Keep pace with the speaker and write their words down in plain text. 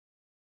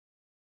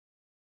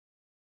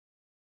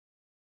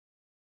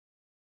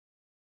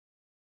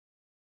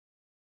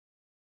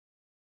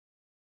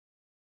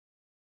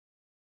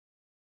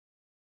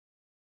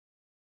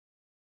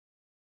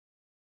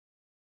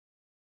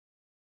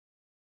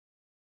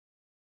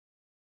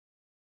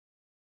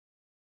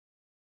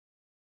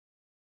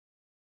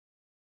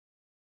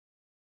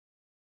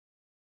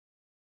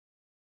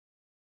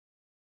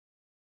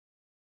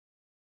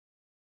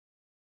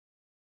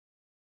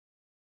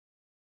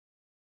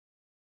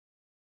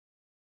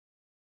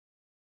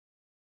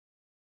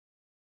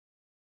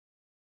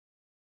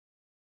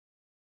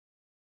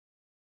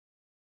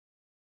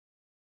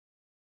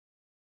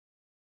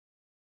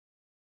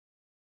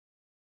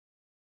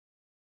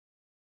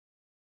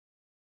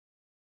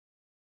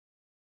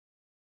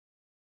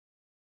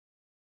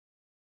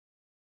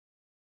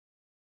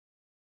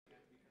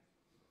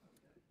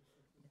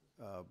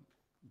Uh,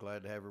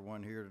 Glad to have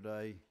everyone here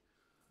today.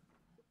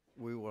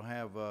 We will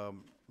have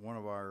one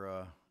of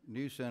our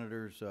new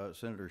senators,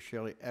 Senator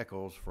Shelley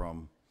Eccles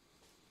from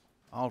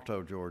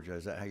Alto, Georgia.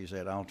 Is that how you say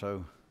it,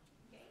 Alto?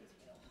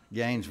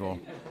 Gainesville.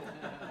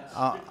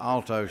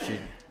 Alto,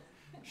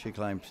 she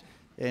claims.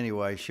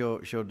 Anyway, she'll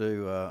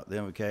do the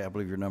MK. I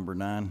believe you're number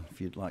 9, if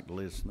you'd like to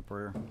lead us in the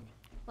prayer.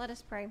 Let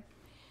us pray.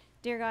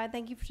 Dear God,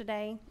 thank you for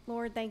today.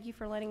 Lord, thank you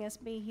for letting us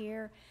be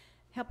here.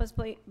 Help us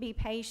be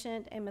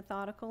patient and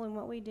methodical in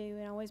what we do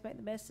and always make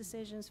the best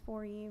decisions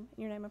for you.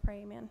 In your name I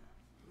pray, amen.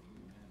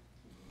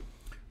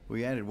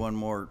 We added one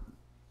more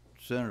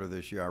senator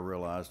this year. I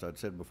realized I'd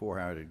said before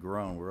how it had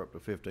grown. We're up to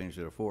 15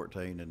 instead of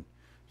 14, and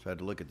so I had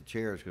to look at the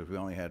chairs because we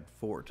only had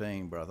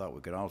 14, but I thought we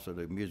could also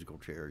do musical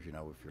chairs, you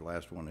know, if you're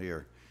last one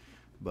here.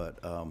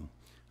 But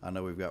I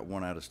know we've got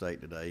one out of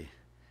state today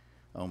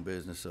on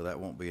business, so that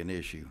won't be an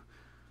issue.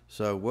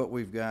 So what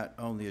we've got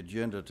on the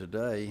agenda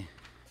today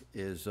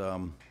is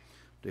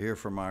to hear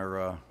from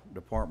our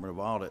Department of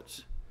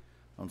Audits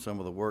on some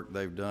of the work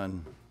they've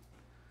done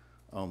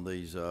on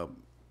these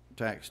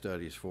tax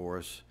studies for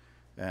us,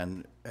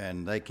 and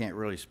they can't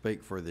really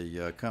speak for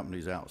the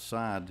companies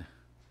outside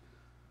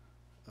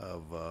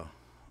of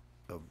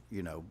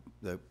you know,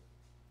 that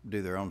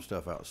do their own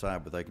stuff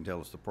outside, but they can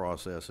tell us the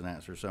process and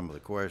answer some of the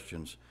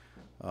questions.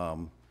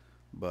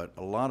 But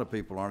a lot of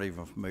people aren't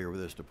even familiar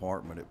with this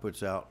department. It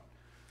puts out,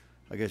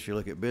 I guess you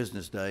look at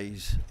business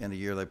days in a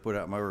year, they put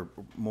out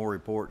more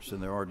reports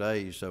than there are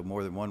days, so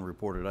more than one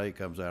report a day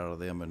comes out of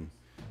them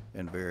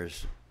in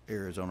various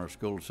areas on our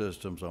school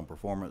systems, on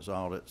performance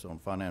audits, on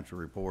financial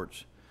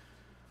reports.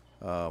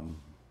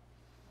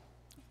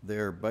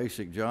 Their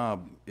basic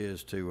job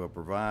is to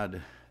provide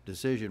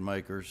decision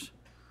makers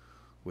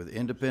with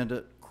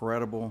independent,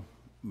 credible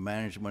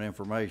management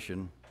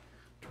information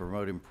to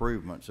promote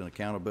improvements in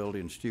accountability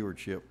and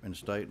stewardship in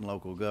state and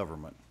local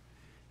government.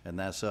 And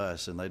that's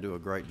us, and they do a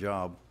great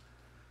job.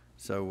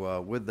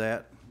 So with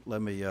that,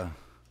 let me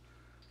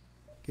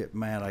get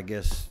Matt. I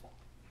guess,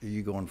 are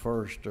you going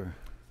first, or?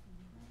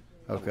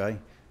 Okay,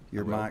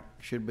 your mic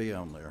should be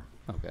on there.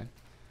 Okay.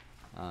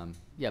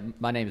 Yeah,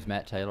 my name is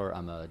Matt Taylor.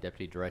 I'm a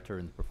Deputy Director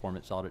in the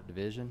Performance Audit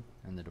Division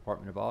in the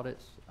Department of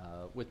Audits.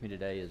 With me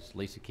today is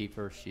Lisa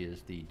Kiefer. She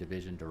is the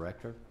Division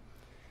Director.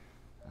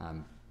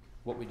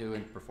 What we do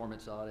in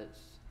performance audits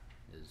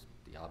is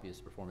the obvious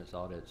performance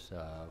audits.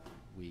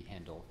 We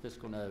handle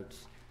fiscal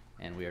notes,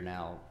 and we are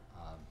now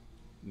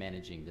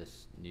managing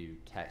this new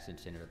tax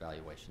incentive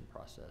evaluation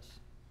process.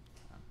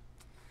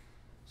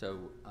 So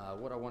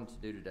what I wanted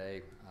to do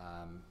today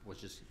was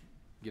just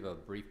give a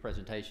brief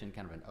presentation,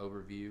 kind of an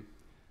overview.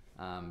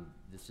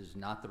 This is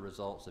not the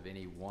results of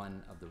any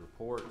one of the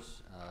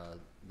reports.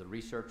 The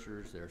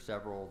researchers, there are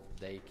several,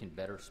 they can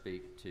better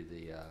speak to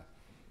the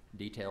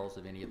details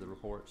of any of the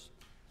reports.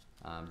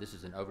 This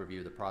is an overview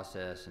of the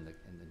process and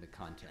the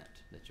content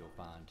that you'll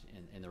find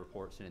in the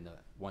reports and in the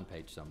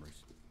one-page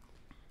summaries.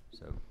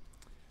 So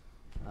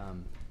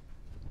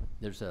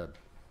there's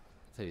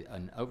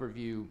an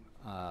overview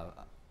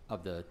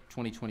of the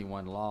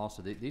 2021 law.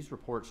 So these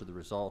reports are the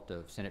result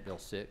of Senate Bill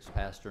 6,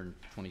 passed in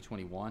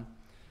 2021.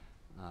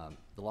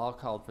 The law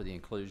called for the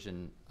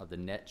inclusion of the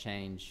net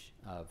change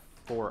of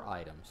 4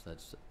 items.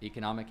 That's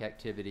economic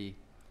activity,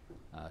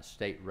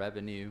 state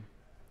revenue,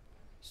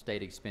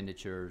 state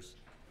expenditures,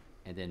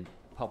 and then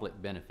public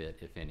benefit,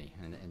 if any.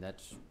 And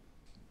that's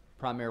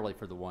primarily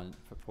for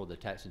the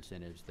tax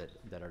incentives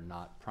that are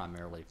not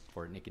primarily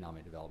for an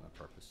economic development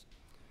purpose.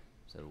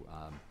 So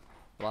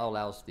the law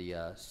allows the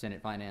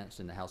Senate Finance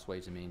and the House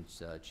Ways and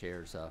Means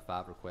chairs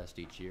 5 requests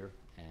each year,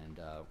 and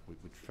we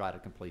try to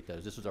complete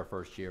those. This was our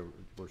first year.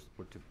 We're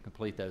to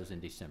complete those in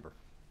December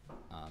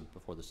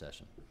before the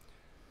session.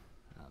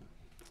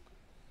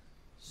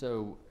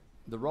 So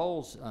the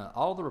roles,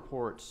 all the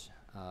reports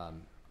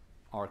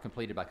are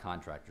completed by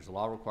contractors. The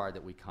law required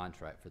that we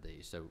contract for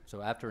these.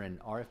 So after an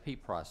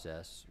RFP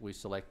process, we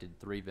selected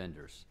 3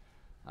 vendors.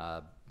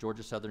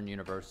 Georgia Southern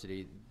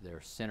University,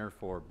 their Center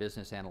for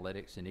Business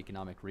Analytics and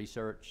Economic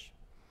Research,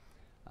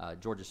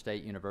 Georgia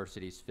State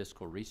University's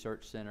Fiscal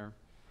Research Center,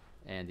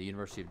 and the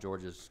University of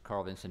Georgia's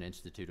Carl Vinson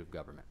Institute of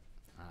Government.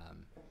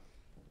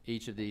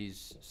 Each of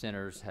these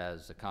centers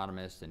has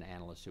economists and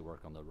analysts who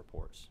work on the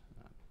reports.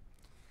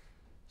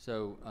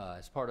 So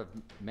as part of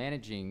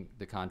managing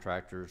the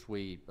contractors,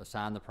 we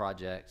assign the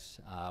projects.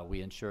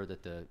 We ensure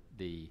that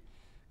the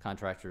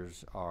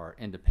contractors are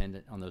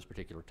independent on those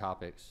particular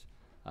topics.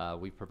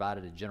 We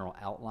provided a general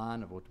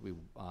outline of what we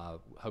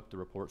hope the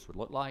reports would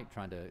look like,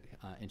 trying to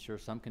ensure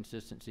some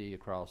consistency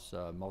across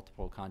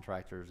multiple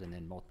contractors and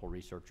then multiple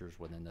researchers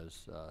within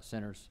those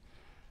centers.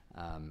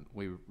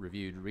 We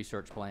reviewed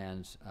research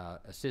plans,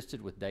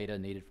 assisted with data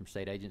needed from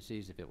state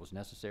agencies if it was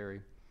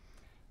necessary.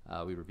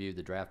 We reviewed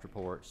the draft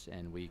reports,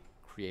 and we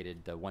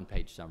created the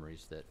one-page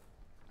summaries that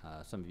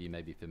some of you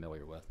may be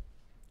familiar with.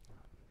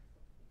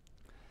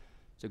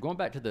 So going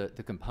back to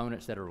the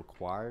components that are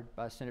required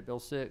by Senate Bill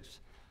 6,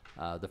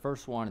 the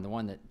first one, and the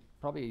one that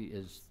probably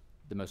is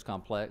the most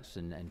complex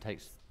and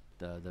takes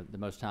the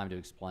most time to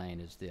explain,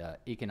 is the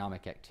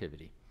economic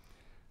activity.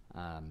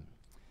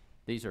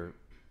 These are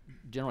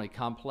generally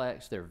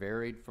complex, they're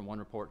varied from one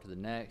report to the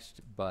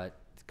next, but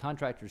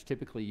contractors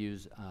typically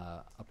use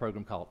a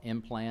program called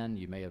M-Plan.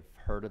 You may have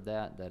heard of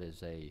that.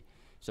 It's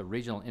a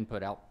regional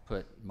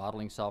input-output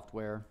modeling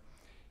software,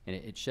 and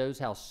it shows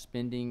how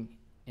spending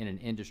in an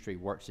industry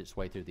works its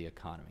way through the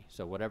economy.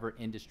 So whatever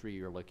industry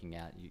you're looking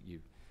at,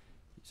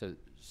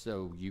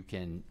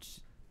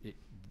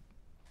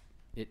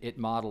 it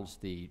models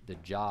the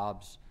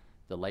jobs,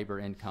 the labor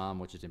income,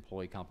 which is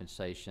employee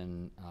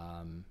compensation,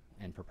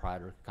 and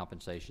proprietor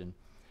compensation,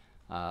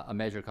 a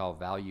measure called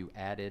value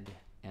added,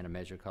 and a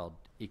measure called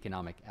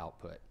economic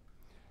output.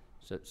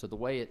 So the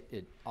way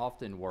it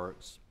often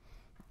works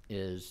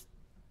is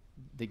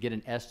they get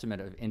an estimate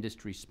of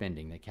industry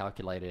spending. They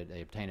calculate it,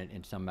 they obtain it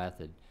in some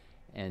method,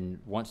 and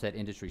once that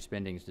industry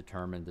spending is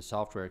determined, the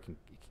software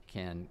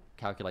can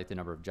calculate the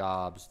number of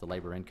jobs, the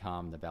labor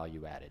income, the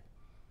value added,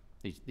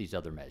 these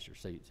other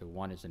measures. So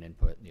one is an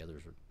input and the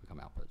others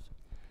become outputs.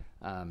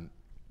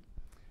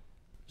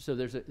 So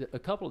there's a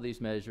couple of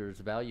these measures,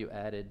 value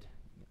added,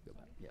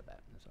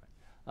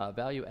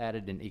 value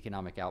added and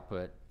economic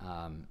output.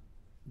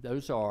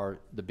 Those are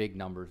the big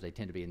numbers. They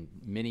tend to be in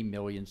many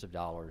millions of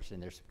dollars,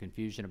 and there's some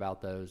confusion about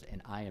those,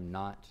 and I am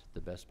not the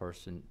best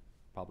person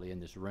probably in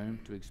this room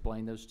to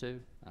explain those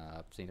two.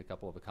 I've seen a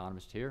couple of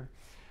economists here.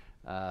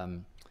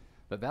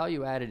 But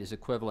value added is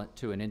equivalent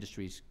to an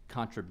industry's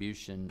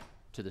contribution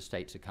to the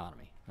state's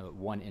economy,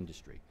 one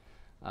industry.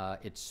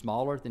 It's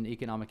smaller than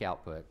economic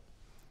output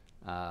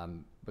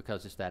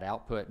because it's that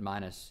output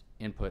minus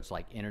inputs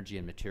like energy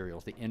and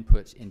materials, the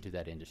inputs into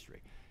that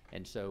industry.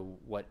 And so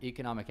what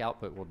economic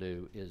output will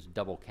do is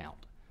double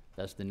count.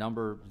 That's the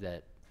number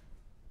that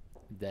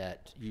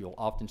you'll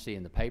often see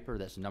in the paper.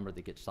 That's the number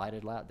that gets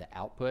cited a lot, the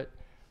output.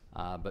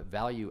 But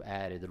value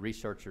added, the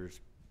researchers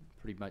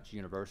pretty much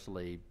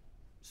universally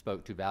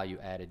spoke to value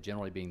added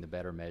generally being the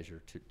better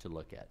measure to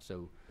look at.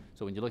 So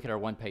when you look at our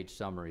one-page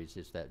summaries,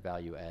 it's that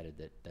value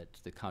added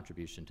that's the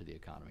contribution to the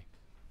economy.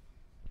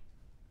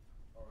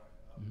 All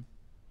right.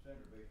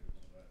 Senator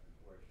Beatrice asked a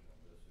question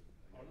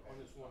on this. On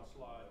this one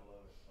slide,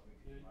 Let me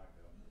get your mic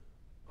up.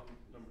 on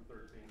number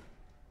 13,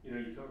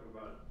 you talk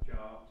about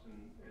jobs and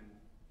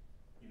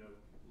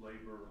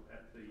labor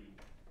at the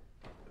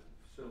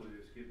facility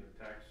that's getting a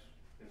tax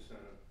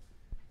incentive.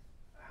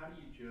 How do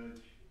you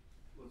judge,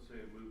 let's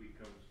say a movie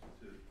comes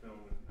to film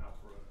in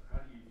Alpharetta, how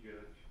do you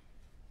judge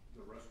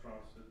the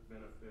restaurants that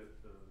benefit,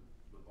 the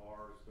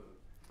bars,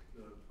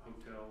 the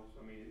hotels?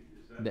 I mean,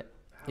 is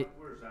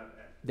where is that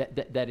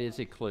at? That is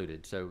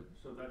included. So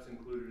that's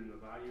included in the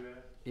value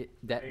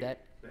add?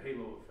 The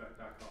halo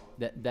effect, I call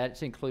it.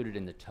 That's included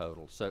in the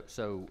total.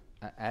 So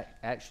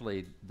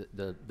actually,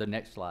 the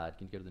next slide.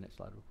 Can you go to the next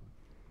slide real quick?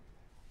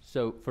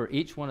 So for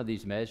each one of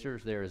these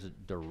measures, there is a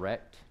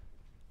direct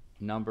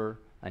number,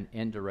 an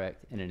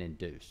indirect, and an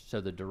induced. So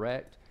the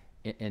direct,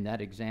 in that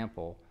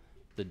example,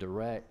 the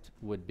direct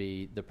would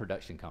be the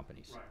production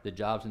companies, right, the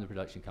jobs in the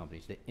production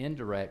companies. The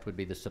indirect would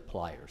be the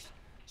suppliers,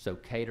 so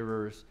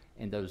caterers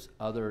and those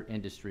other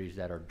industries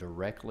that are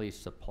directly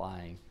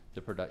supplying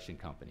the production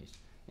companies.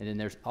 And then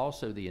there's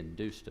also the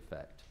induced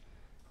effect.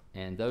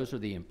 And those are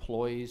the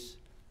employees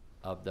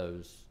of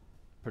those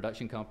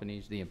production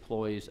companies, the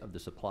employees of the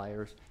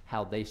suppliers,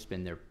 how they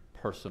spend their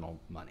personal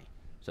money.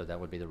 So that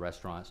would be the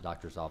restaurants,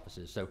 doctors'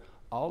 offices. So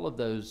all of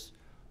those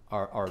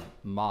are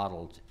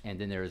modeled, and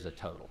then there is a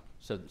total.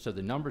 So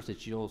the numbers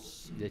that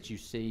you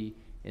see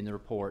in the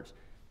reports,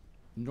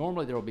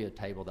 normally there will be a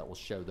table that will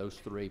show those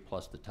three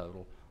plus the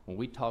total. When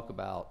we talk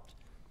about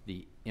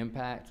the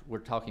impact, we're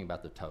talking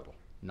about the total,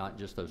 not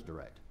just those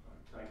direct.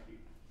 Thank you.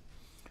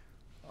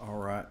 All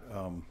right.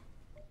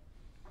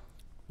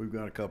 We've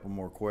got a couple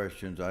more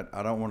questions.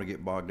 I don't want to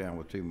get bogged down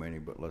with too many,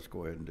 but let's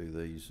go ahead and do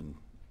these, and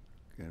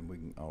we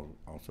can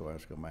also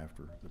ask them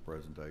after the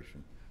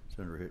presentation.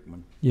 Senator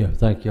Hickman. Yeah,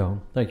 thank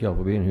y'all. Thank y'all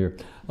for being here.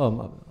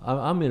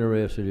 I'm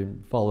interested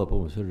in follow up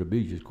on Senator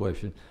Beach's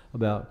question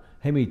about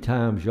how many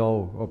times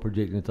y'all are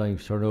predicting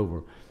things turn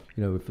over.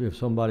 If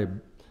somebody,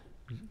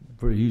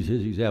 for use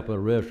his example, a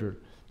restaurant,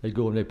 they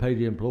go and they pay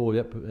the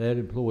employee, that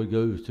employee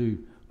goes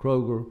to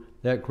Kroger,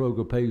 that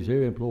Kroger pays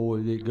their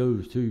employee, it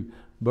goes to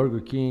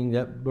Burger King,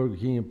 that Burger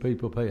King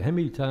people pay. How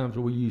many times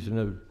are we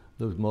using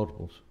those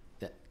multiples?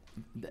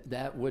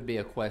 That would be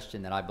a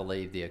question that I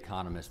believe the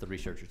economists, the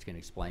researchers can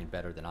explain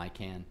better than I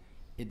can.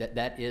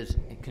 That is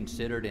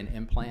considered an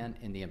implant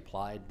in the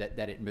implied,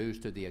 that it moves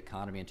through the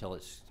economy until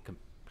it's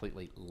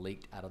completely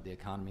leaked out of the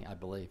economy, I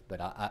believe.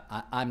 But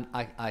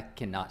I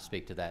cannot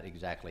speak to that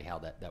exactly how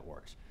that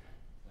works.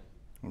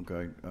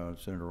 Okay,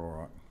 Senator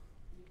Orrock.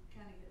 You're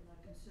kind of getting a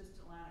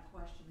consistent line of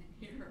questioning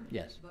here.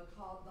 Yes. But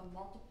called the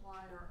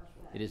multiplier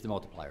effect. It is the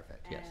multiplier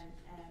effect, yes.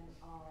 And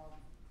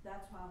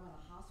that's why when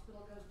a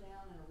hospital goes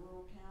down in a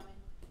rural county,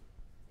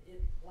 it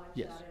wipes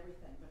Yes. out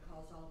everything,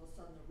 because all of a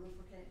sudden the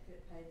roofer can't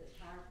get paid, the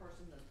tire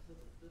person,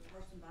 the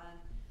person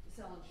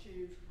selling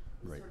shoes,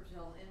 the Right. person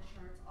selling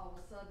insurance, all of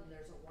a sudden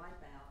there's a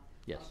wipeout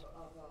Yes.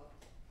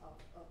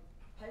 of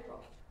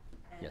payroll.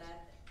 And Yes.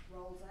 that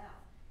rolls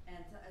out.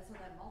 And so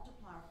that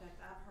multiplier effect,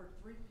 I've heard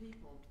three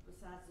people,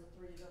 besides the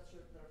three of us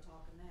that are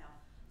talking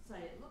now,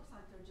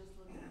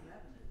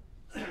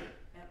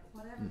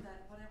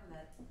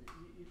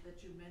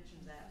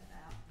 mentioned that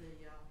out,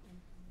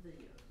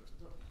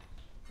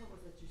 what was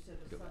it you said,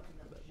 was something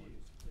that was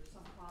used, there's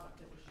some product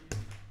that was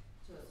used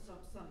to,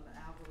 some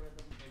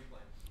algorithm.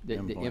 The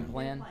Implant.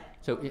 implant, Implant.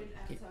 so Well, it,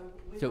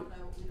 we so don't know,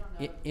 we don't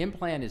know.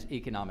 implant is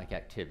economic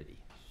activity.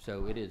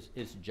 So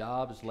it's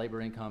jobs,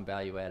 labor income,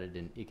 value added,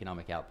 and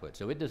economic output.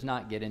 So it does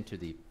not get into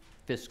the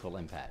fiscal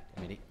impact.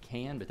 I mean, it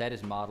can, but that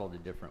is modeled a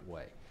different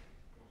way.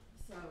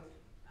 So,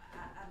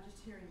 I'm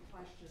just hearing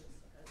questions,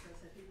 as I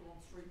said, people on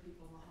the street,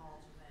 people in the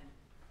halls, and then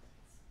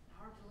it's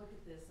hard to look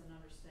at this and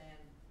understand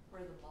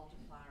where the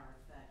multiplier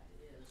effect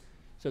is.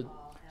 So,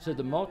 And so I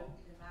the know mul-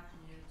 in my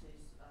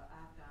communities,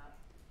 I've got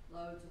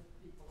loads of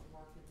people that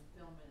work in the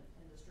film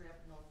industry up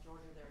in North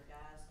Georgia, there are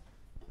guys,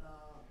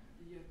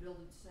 you're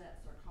building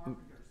sets, they're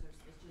carpenters, it's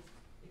just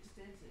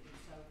extensive, and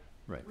so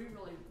Right. we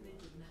really need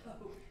to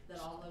know that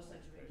all those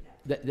things are being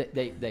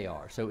captured. They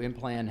are. So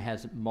Implan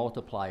has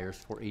multipliers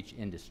for each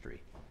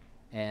industry.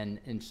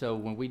 And so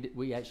when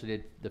we actually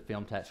did the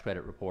film tax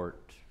credit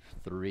report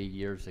 3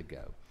 years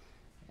ago.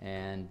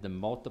 And the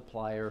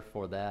multiplier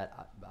for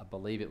that, I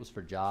believe it was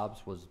for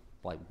jobs, was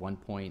like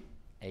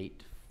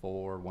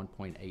 1.84,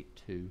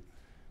 1.82.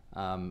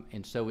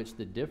 And so it's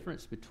the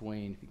difference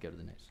between, if you go to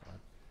the next slide,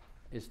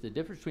 it's the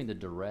difference between the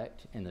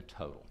direct and the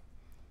total.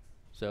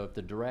 So if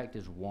the direct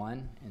is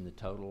 1 and the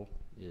total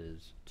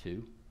is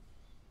 2,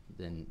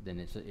 then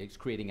it's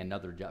creating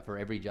another job. For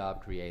every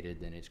job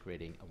created, then it's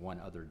creating one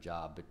other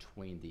job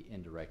between the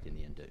indirect and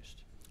the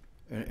induced.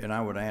 And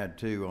I would add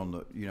too, on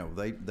the, you know,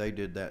 they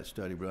did that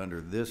study, but under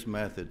this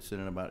method,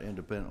 sending them out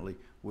independently,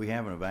 we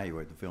haven't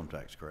evaluated the film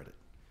tax credit.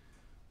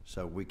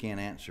 So we can't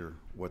answer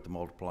what the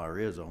multiplier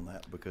is on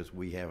that because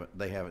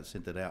they haven't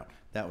sent it out.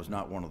 That was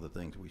not one of the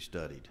things we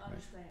studied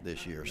Understand.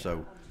 this year, Yeah, so. I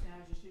understand, I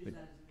was just using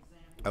that as an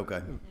example.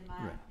 Okay.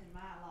 Right. In my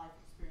life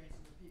experience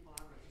and the people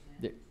I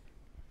represent.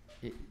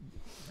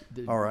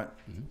 All right,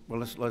 Mhm. well,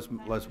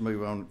 let's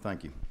move on,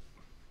 thank you.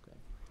 Okay.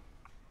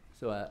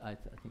 So I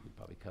think we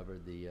probably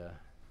covered the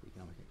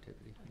economic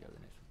activity. Go to the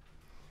next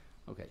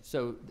one. Okay,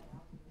 so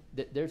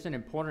there's an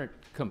important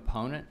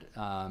component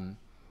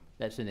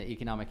that's in the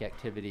economic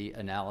activity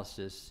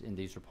analysis in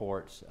these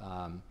reports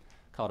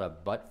called a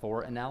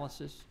but-for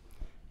analysis.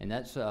 And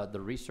that's the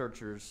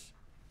researchers,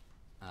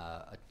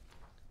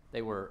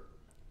 they were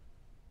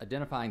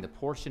identifying the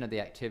portion of the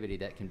activity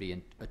that can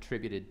be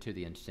attributed to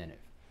the incentive.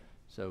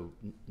 So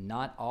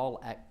not all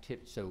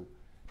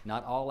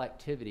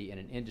activity in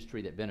an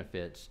industry that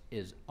benefits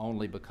is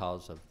only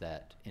because of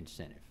that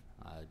incentive.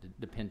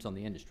 Depends on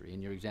the industry.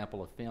 In your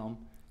example of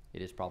film,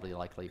 it is probably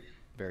likely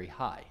very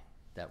high.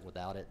 That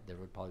without it, there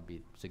would probably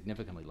be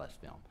significantly less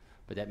film.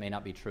 But that may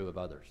not be true of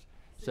others.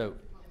 So,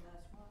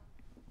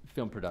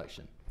 film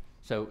production.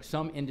 So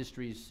some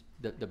industries,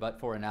 the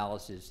but-for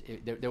analysis,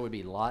 there would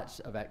be lots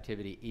of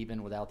activity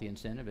even without the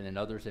incentive, and in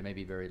others there may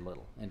be very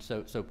little. And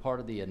so part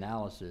of the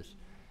analysis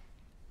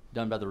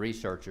done by the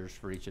researchers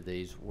for each of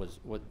these was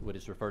what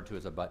is referred to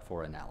as a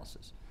but-for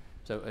analysis.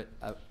 So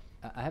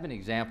I have an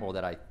example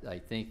that I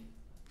think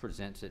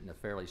presents it in a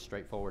fairly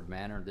straightforward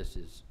manner. This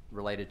is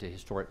related to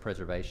historic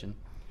preservation.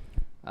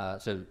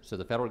 So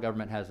the federal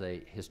government has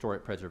a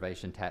historic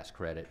preservation tax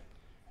credit.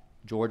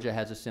 Georgia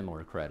has a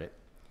similar credit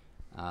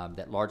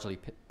that largely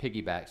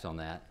piggybacks on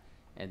that.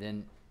 And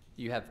then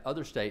you have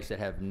other states that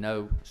have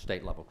no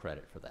state level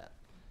credit for that.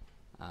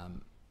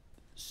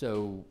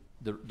 So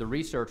the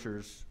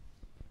researchers,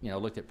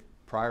 looked at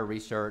prior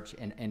research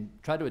and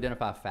tried to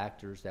identify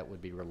factors that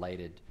would be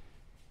related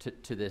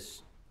to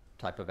this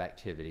type of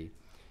activity.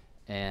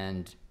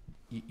 And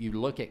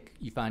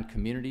you find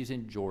communities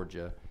in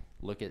Georgia,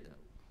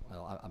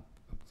 I'm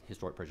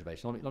historic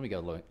preservation. Let me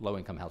go low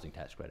income housing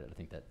tax credit. I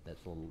think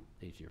that's a little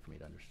easier for me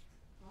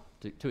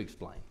to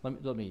explain.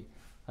 Let me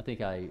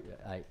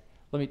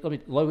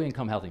low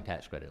income housing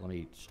tax credit. Let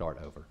me start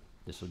over.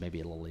 This may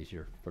be a little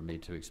easier for me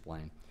to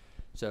explain.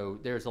 So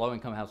there's a low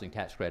income housing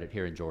tax credit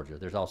here in Georgia.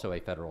 There's also a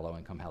federal low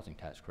income housing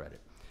tax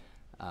credit.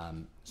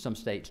 Some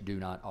states do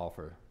not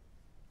offer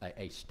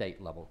a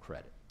state level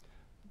credit,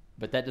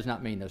 but that does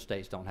not mean those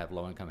states don't have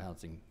low income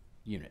housing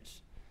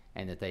units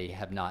and that they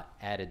have not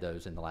added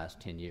those in the last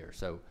 10 years.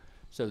 So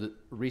the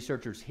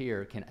researchers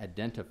here can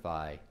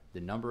identify the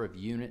number of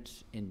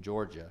units in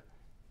Georgia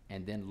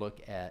and then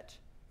look at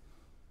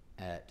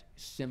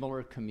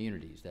similar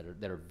communities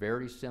that are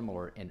very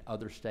similar in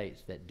other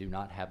states that do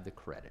not have the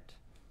credit,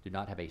 do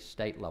not have a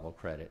state level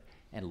credit,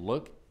 and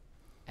look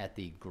at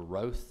the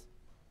growth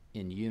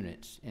in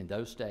units in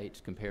those states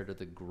compared to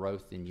the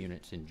growth in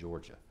units in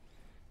Georgia.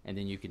 And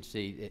then you can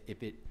see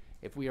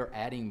if we are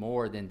adding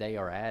more than they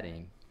are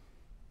adding,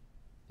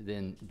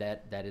 then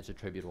that is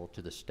attributable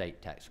to the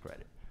state tax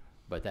credit.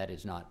 But that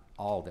is not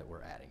all that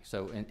we're adding.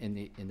 So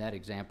in that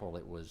example,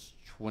 it was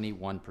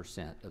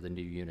 21% of the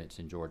new units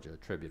in Georgia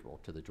attributable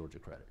to the Georgia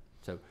credit.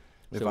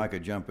 If I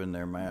could jump in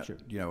there, Matt, Sure.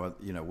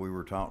 We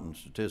were taught in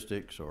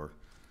statistics or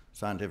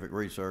scientific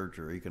research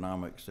or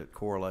economics that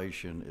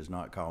correlation is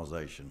not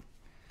causation.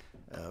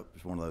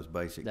 It's one of those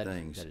basic That is-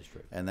 things. that is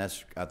true. And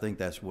I think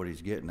that's what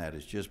he's getting at,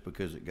 is just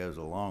because it goes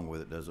along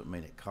with it doesn't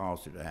mean it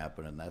caused it to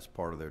happen, and that's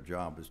part of their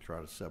job, is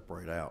try to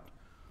separate out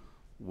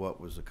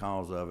what was the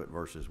cause of it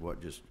versus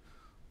what just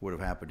would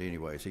have happened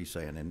anyways, he's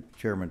saying. And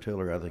Chairman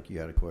Tiller, I think you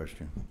had a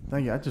question.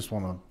 Thank you. I just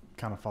want to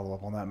kind of follow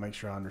up on that and make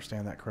sure I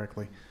understand that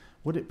correctly.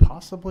 Would it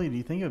possibly, do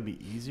you think it would be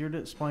easier to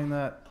explain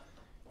that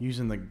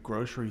using the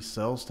grocery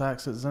sales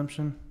tax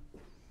exemption?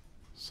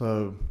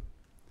 So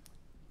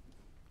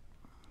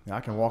yeah,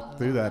 I can walk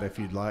through that if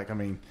you'd like. I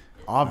mean,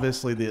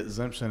 obviously the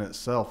exemption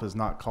itself is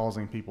not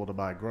causing people to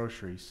buy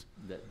groceries.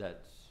 That's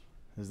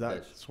Is that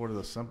That's sort of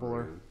the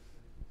simpler? true.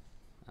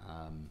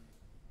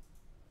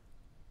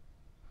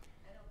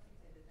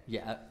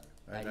 Yeah,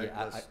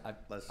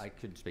 I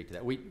couldn't speak to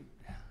that.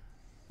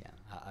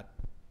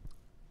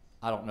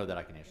 I don't know that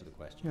I can answer the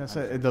question. Yeah, I'm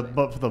so sorry.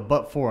 the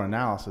but for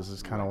analysis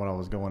is kind of what I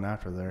was going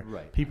after there.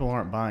 Right. People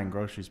aren't buying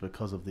groceries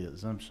because of the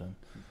exemption.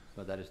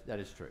 But that is true. That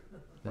is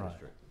Right.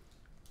 true.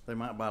 They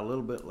might buy a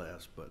little bit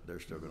less, but they're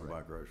still gonna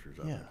buy groceries,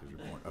 I Yeah. think is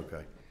your point.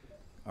 Okay.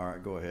 All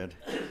right, go ahead.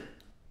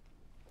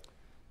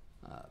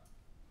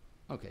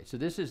 Okay, so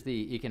this is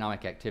the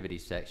economic activity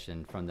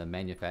section from the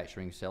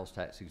manufacturing sales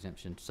tax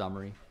exemption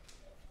summary.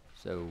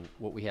 So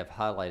what we have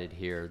highlighted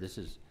here, this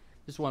is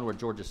one where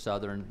Georgia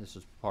Southern, this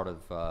is part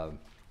of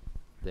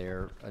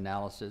their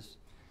analysis,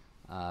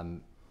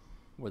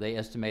 where they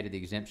estimated the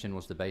exemption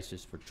was the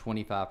basis for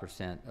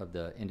 25% of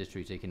the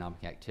industry's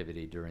economic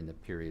activity during the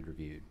period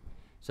reviewed.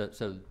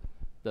 So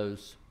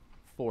those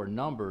four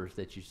numbers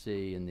that you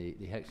see in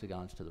the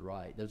hexagons to the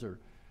right, those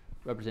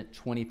represent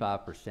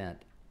 25%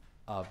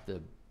 of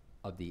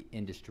the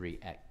industry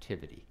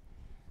activity.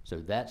 So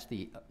that's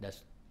the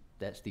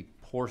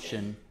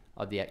portion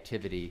of the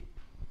activity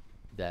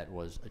that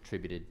was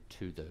attributed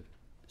to the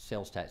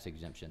sales tax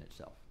exemption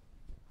itself.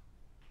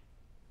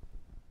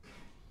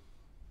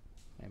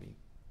 Any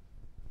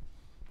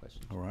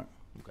questions? All right.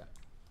 Okay.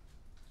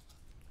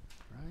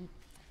 Right.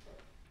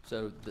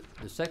 So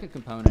the second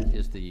component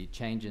is the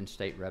change in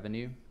state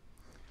revenue.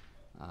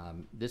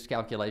 This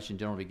calculation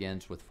generally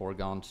begins with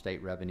foregone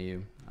state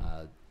revenue.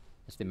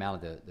 That's the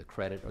amount of the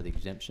credit or the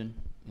exemption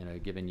in a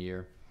given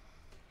year.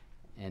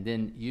 And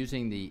then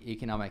using the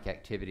economic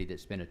activity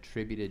that's been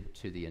attributed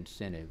to the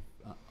incentive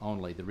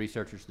only, the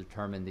researchers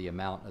determine the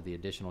amount of the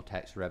additional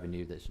tax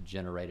revenue that's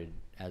generated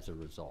as a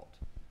result.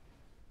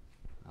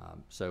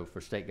 So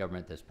for state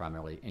government, that's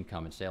primarily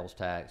income and sales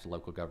tax,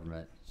 local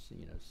government,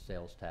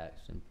 sales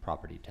tax and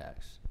property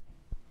tax.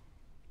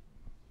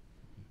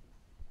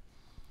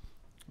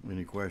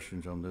 Any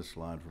questions on this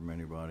slide from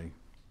anybody?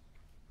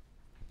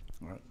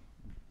 All right,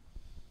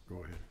 go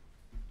ahead.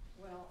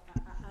 Well,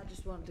 I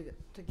just wanted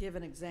to give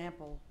an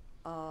example.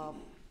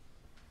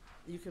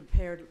 You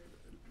compared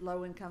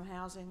low-income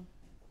housing,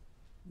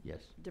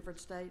 Yes. different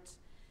states.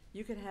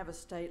 You can have a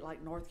state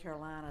like North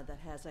Carolina that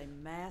has a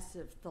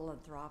massive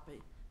philanthropic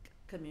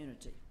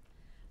community.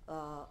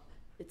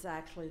 It's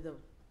actually the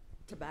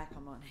tobacco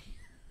money.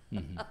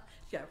 Mhm.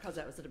 Yeah, because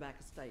that was a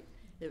tobacco state.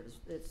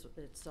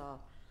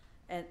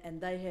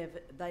 And they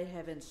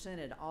have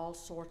incented all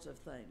sorts of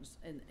things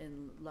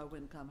in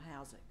low-income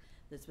housing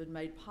that's been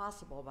made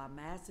possible by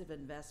massive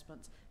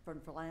investments from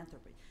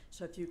philanthropy.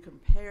 So if you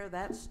compare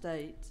that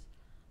state's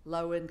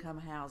low-income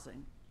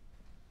housing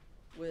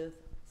with,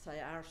 say,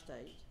 our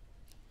state,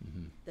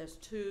 Mhm. there's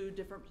two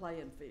different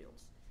playing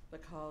fields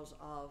because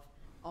of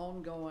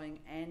ongoing,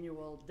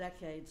 annual,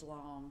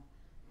 decades-long,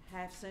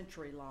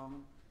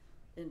 half-century-long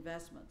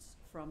investments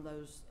from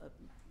those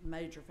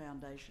major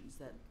foundations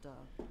that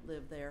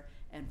live there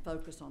and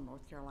focus on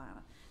North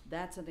Carolina.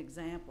 That's an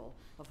example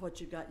of what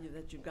you've got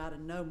to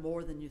know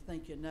more than you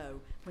think you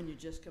know when you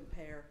just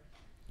compare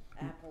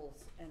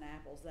apples and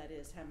apples. That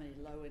is, how many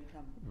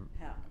low-income,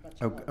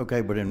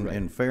 Okay, but in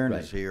Right,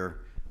 fairness right. here,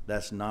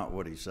 that's not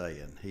what he's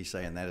saying. He's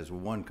saying that is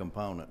one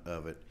component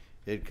of it.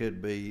 It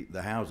could be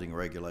the housing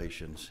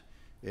regulations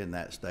in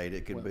that state.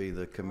 It could Well- be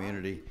the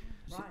community.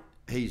 Right.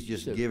 He's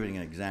just So- giving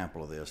an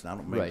example of this, and I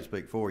don't mean to Right.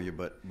 speak for you,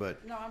 but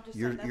No, I'm just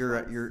you're saying that's you're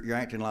what- you're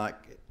acting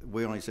like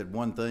we only said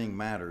one thing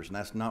matters, and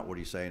that's not what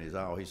he's saying is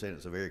all. He's saying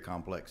it's a very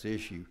complex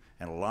issue,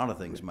 and a lot of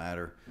things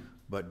matter,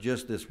 but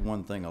just this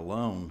one thing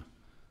alone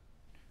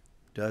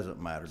doesn't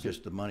matter.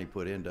 Just the money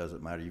put in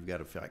doesn't matter. You've got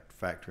to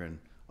factor in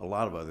a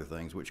lot of other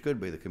things, which could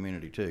be the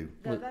community too.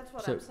 No, that's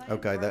what so- I'm saying,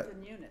 Okay, growth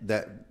in units.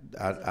 that It's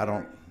a I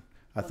don't. very-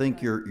 I think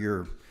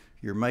okay.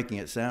 you're making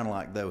it sound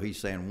like though he's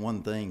saying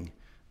one thing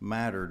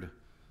mattered,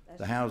 That's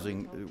the just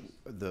housing, what he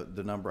told us.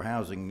 the number of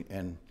housing,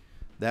 and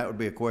that would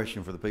be a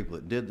question for the people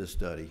that did this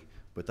study.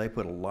 But they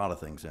put a lot of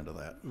things into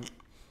that.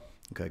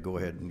 Okay, go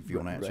ahead if you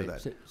want to answer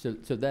Right.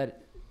 that.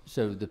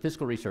 So the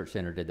Fiscal Research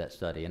Center did that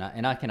study, and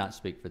I cannot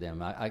speak for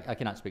them. I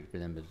cannot speak for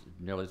them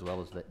nearly as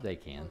well as they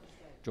can.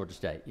 Georgia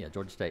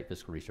State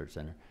Fiscal Research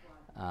Center,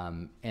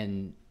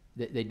 and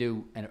they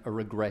do a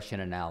regression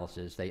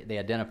analysis. They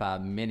identify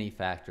many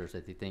factors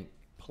that they think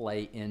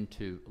play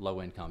into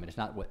low income, and it's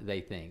not what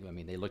they think. I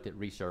mean, they looked at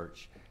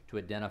research to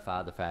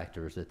identify the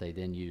factors that they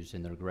then use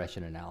in the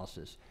regression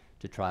analysis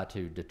to try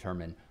to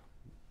determine,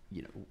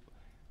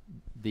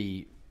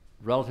 the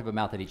relative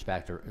amount that each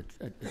factor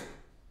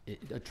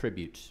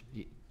attributes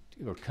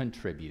or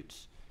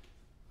contributes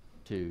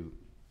to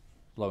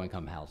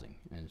low-income housing.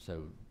 And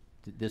so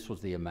this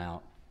was the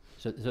amount.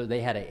 So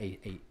they had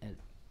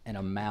an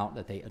amount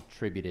that they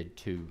attributed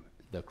to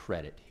the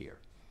credit here.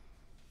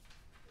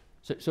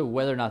 So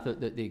whether or not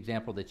the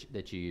example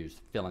that you used,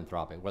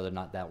 philanthropic, whether or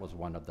not that was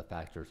one of the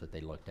factors that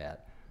they looked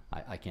at,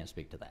 I can't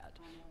speak to that.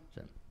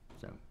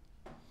 So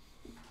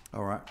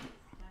All right,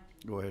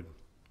 go ahead.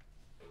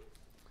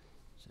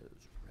 So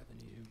it's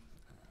revenue.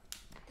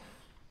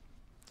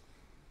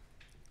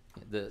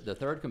 The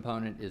third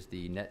component is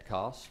the net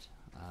cost.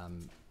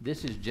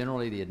 This is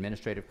generally the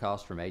administrative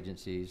cost from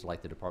agencies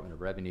like the Department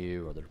of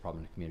Revenue or the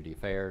Department of Community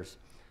Affairs.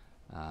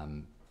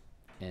 And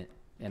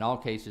in all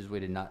cases,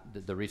 we did not.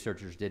 The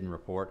researchers didn't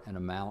report an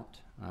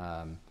amount.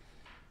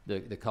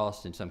 The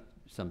costs in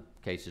some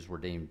cases were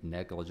deemed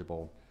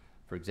negligible.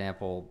 For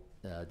example,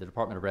 the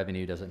Department of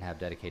Revenue doesn't have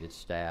dedicated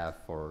staff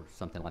for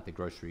something like the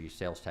grocery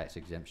sales tax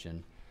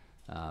exemption.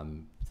 I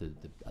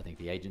think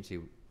the agency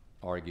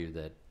argued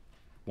that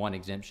one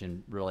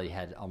exemption really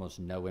had almost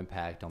no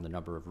impact on the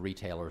number of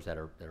retailers that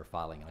are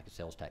filing like a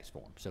sales tax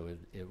form. So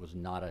it was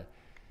not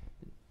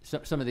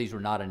some of these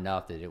were not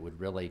enough that it would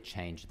really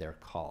change their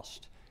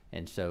cost.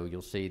 And so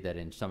you'll see that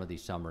in some of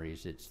these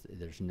summaries,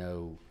 there's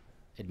no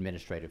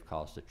administrative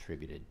cost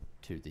attributed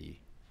to the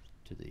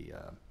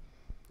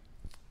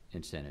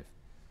incentive.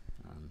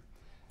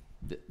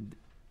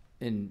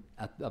 And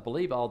I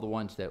believe all the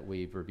ones that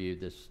we've reviewed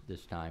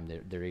this time,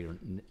 they're either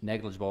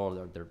negligible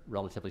or they're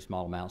relatively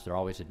small amounts. They're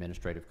always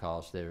administrative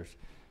costs. There's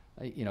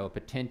a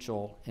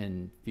potential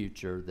in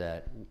future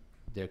that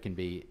there can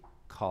be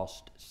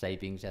cost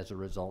savings as a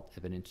result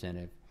of an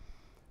incentive.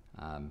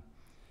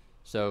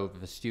 So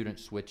if a student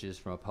switches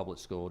from a public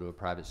school to a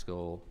private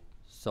school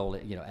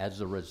solely, as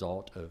a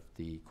result of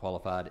the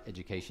qualified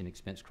education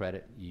expense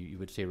credit, you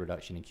would see a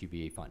reduction in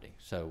QBE funding.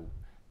 So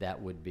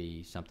that would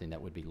be something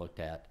that would be looked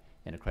at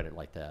in a credit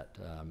like that,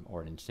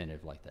 or an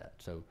incentive like that.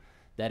 So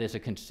that is a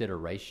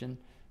consideration,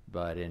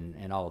 but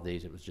in all of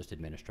these, it was just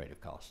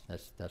administrative costs.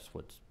 That's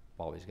what's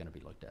always going to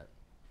be looked at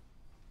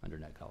under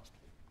net cost.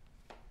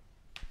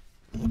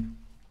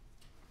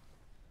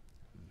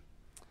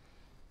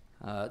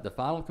 The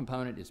final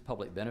component is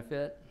public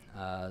benefit.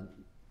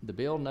 The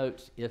bill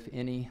notes, if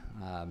any,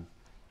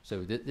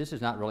 so this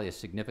is not really a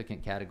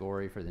significant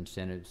category for the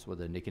incentives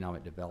with an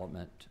economic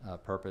development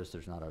purpose.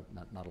 There's not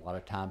a lot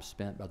of time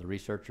spent by the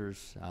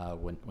researchers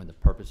when the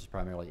purpose is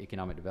primarily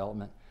economic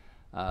development.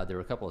 There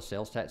were a couple of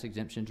sales tax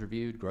exemptions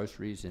reviewed,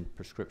 groceries and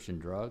prescription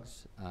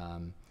drugs.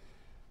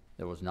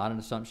 There was not an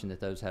assumption that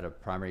those had a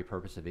primary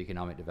purpose of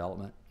economic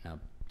development. Now,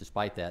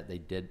 despite that, they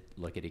did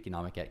look at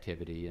economic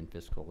activity and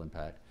fiscal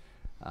impact.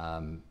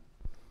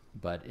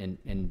 But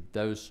in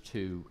those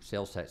two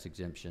sales tax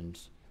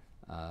exemptions,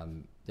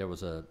 there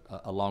was a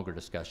longer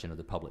discussion of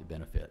the public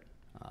benefit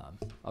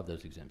of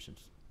those exemptions.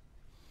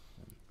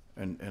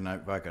 And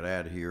if I could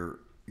add here,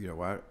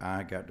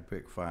 I got to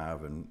pick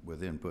 5, and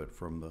with input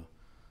from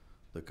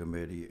the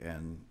committee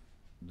and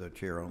the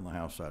chair on the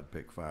House side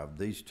picked 5.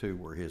 These 2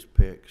 were his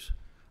picks.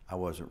 I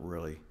wasn't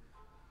really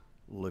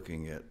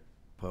looking at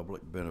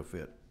public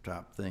benefit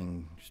type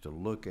things to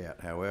look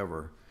at.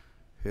 However,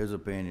 his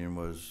opinion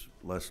was,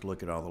 let's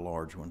look at all the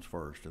large ones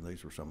first, and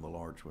these were some of the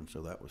large ones.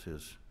 So that was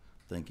his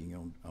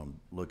thinking on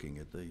looking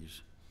at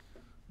these.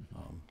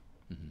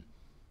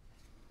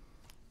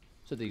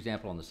 So the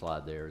example on the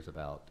slide there is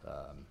about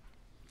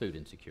food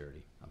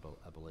insecurity,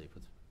 I believe,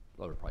 with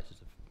lower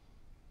prices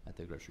at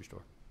the grocery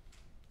store.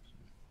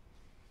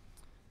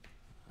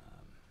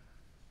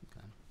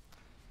 Okay.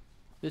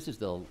 This is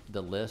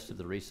the list of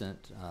the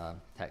recent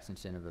tax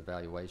incentive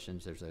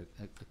evaluations. There's a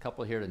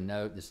couple here to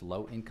note. This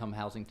low-income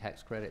housing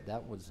tax credit,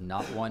 that was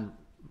not one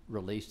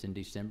released in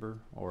December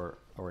or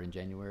in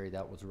January.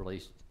 That was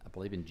released, I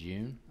believe, in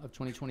June of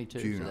 2022.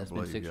 June, so that's I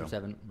believe, been 6 or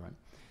 7, right?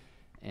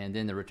 And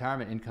then the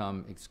retirement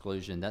income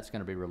exclusion, that's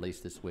going to be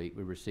released this week.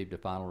 We received a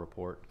final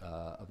report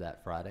of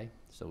that Friday,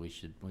 so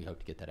we hope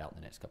to get that out in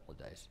the next couple of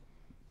days.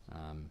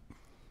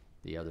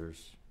 The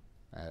others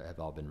have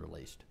all been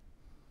released.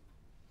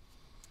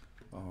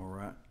 All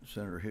right,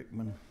 Senator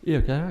Hickman.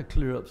 Yeah, can I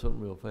clear up something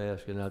real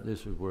fast? And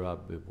this is where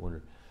I've been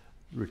wondering.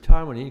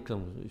 Retirement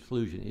income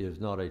exclusion is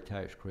not a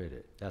tax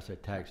credit. That's a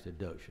tax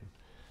deduction.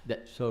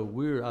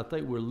 So I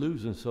think we're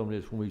losing some of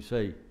this when we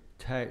say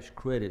tax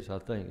credits, I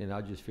think, and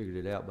I just figured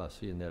it out by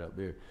seeing that up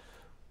there.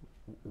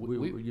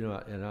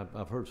 And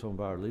I've heard some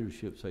of our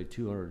leadership say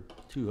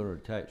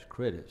 200 tax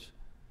credits.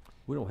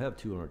 We don't have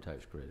 200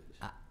 tax credits.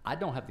 I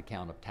don't have the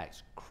count of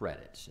tax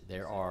credits.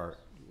 There are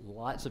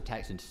lots of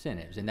tax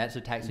incentives, and that's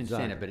a tax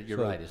incentive, but you're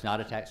right, it's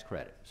not a tax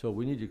credit. So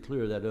we need to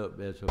clear that up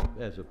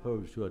as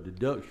opposed to a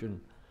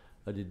deduction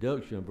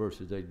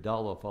versus a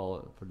dollar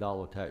for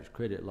dollar tax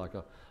credit, like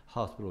a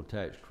hospital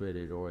tax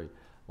credit or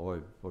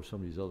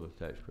some of these other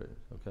tax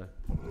credits. Okay.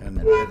 And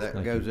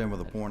that goes in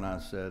with a point I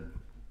said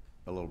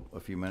a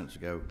few minutes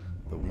ago.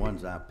 The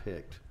ones I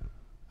picked,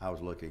 I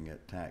was looking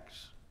at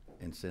tax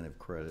incentive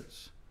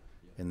credits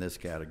in this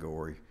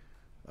category.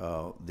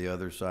 The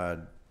other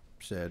side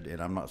said,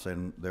 and I'm not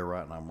saying they're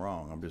right and I'm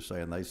wrong, I'm just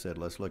saying they said,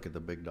 let's look at the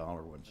big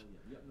dollar ones.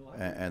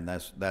 And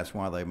that's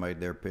why they made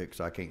their picks.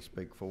 I can't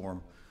speak for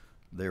them.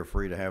 They're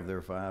free to have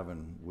their 5,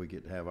 and we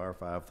get to have our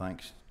 5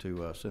 thanks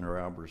to Senator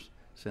Albert's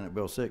Senate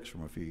Bill 6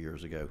 from a few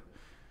years ago.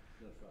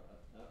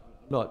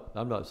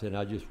 I'm not saying,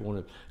 I just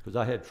wanted, because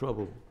I had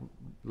trouble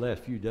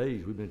last few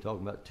days, we've been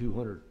talking about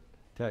 200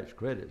 tax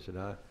credits,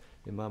 and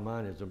in my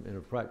mind, as in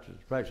a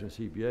practicing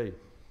CPA,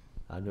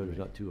 I know there's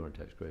not 200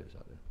 tax credits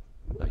out there.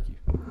 Thank you.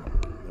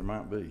 There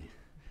might be.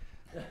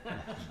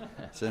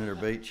 Senator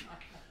Beach?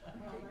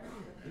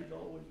 He's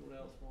always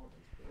one outsmart.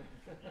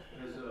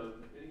 Has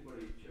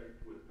anybody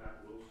checked with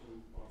Pat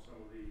Wilson on some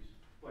of these,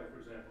 like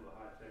for example, the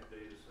high-tech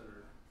data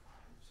center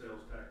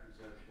sales tax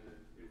exemption?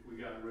 If we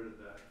got rid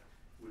of that,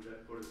 would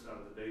that put us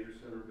out of the data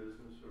center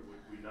business, or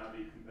would we not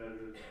be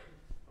competitive?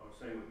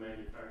 Same with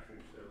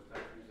manufacturing sales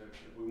tax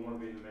exemption. If we want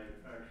to be in the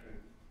manufacturing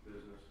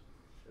business,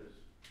 has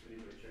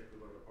anybody checked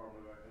with our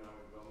Department of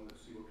Economic Development to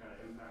see what kind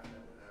of impact that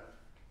would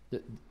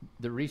have?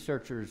 The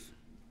researchers,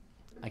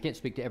 I can't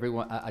speak to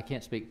everyone, I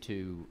can't speak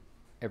to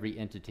every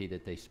entity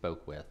that they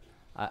spoke with.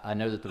 I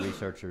know that the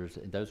researchers,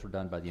 those were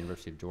done by the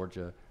University of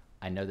Georgia.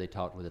 I know they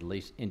talked with at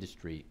least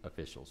industry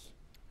officials.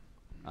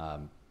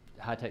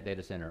 High-tech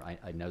data center,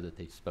 I know that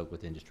they spoke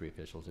with industry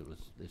officials. It was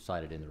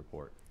cited in the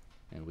report,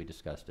 and we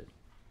discussed it.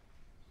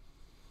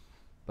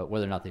 But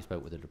whether or not they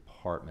spoke with the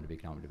Department of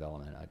Economic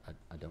Development,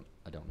 I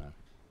don't know.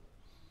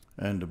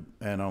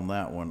 And on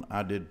that one,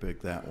 I did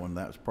pick that one.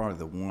 That's probably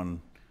the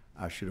one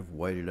I should have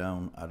waited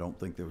on. I don't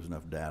think there was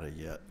enough data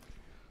yet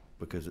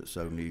because it's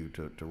so new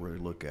to really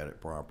look at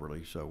it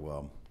properly.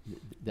 So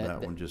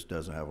that one just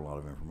doesn't have a lot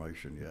of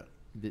information yet.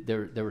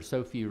 There were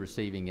so few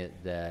receiving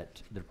it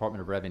that the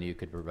Department of Revenue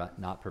could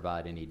not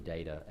provide any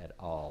data at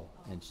all,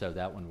 and so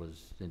that one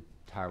was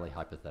entirely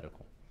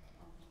hypothetical.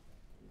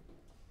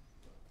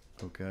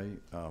 Okay.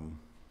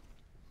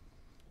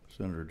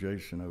 Senator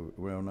Jason,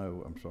 well,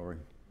 no, I'm sorry.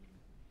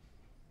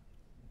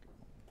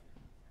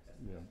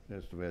 Yeah,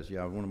 Estevez.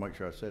 Yeah, I want to make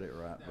sure I said it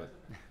right, but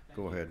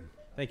go ahead.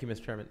 Thank you,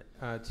 Mr. Chairman.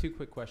 2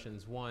 quick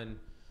questions. One,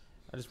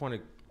 I just want to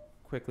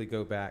quickly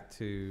go back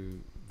to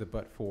the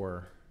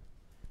but-for.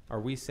 Are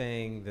we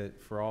saying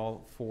that for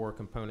all 4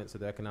 components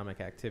of the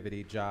economic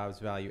activity, jobs,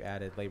 value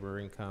added, labor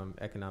income,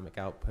 economic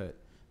output,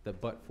 the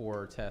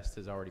but-for test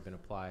has already been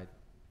applied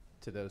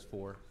to those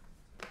 4?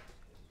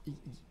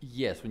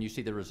 Yes, when you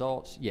see the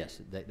results,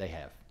 yes, they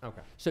have.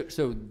 Okay.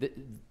 So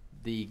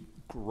the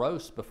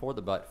gross before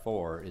the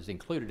but-for is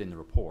included in the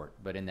report,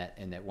 but in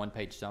that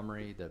one-page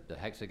summary, the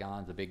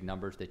hexagons, the big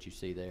numbers that you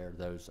see there,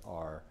 those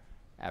are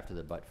after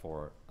the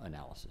but-for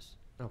analysis.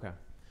 Okay.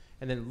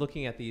 And then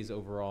looking at these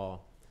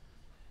overall,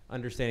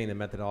 understanding the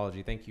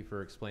methodology, thank you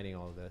for explaining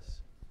all of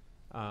this.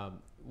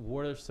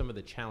 What are some of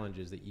the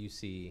challenges that you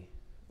see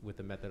with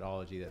the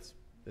methodology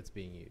that's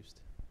being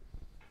used?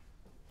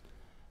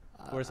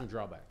 What are some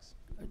drawbacks?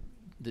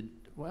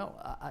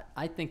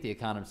 I think the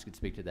economists could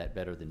speak to that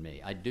better than me.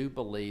 I do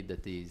believe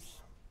that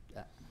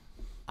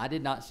I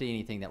did not see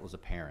anything that was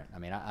apparent. I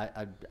mean,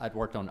 I'd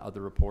worked on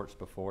other reports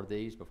before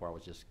I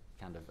was just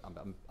kind of,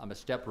 I'm a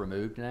step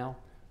removed now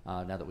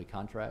that we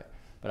contract,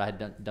 but I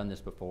had done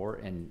this before,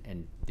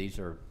 and these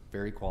are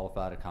very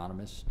qualified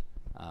economists.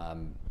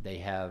 They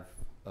have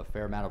a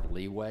fair amount of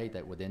leeway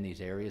that within these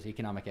areas,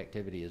 economic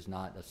activity is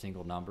not a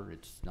single number.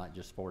 It's not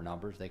just 4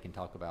 numbers. They can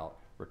talk about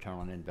return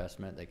on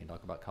investment. They can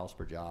talk about cost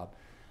per job.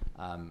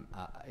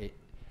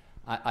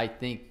 I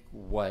think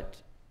what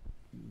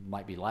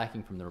might be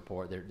lacking from the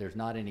report, there's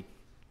not any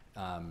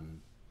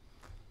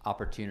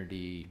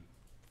opportunity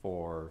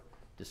for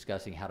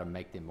discussing how to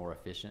make them more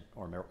efficient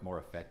or more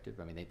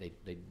effective. I mean,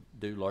 they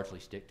do largely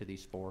stick to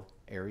these 4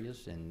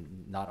 areas,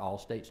 and not all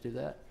states do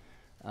that.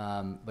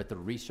 But the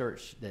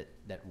research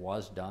that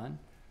was done,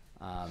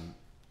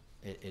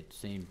 it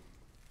seemed,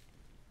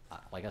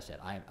 like I said,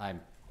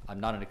 I'm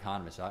not an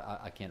economist, so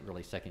I can't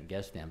really second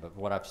guess them, but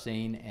what I've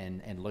seen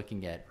and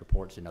looking at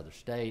reports in other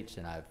states,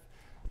 and I've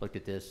looked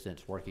at this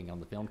since working on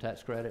the film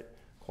tax credit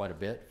quite a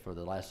bit for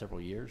the last several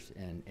years,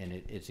 and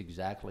it's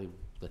exactly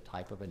the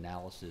type of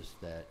analysis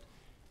that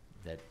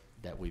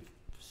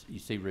you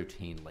see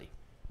routinely.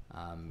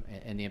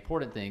 And the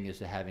important thing is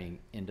to having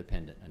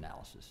independent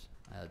analysis.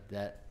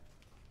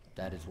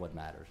 That is what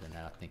matters, and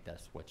I think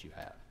that's what you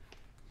have.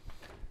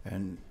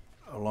 And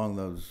along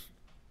those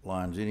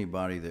lines,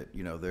 anybody that,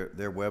 you know,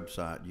 their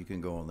website, you can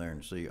go on there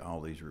and see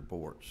all these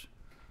reports.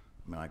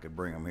 I mean, I could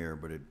bring them here,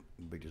 but it'd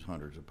be just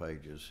hundreds of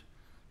pages.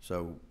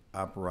 So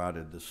I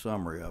provided the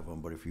summary of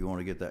them, but if you want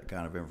to get that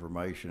kind of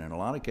information, in a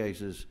lot of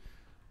cases,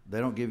 they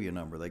don't give you a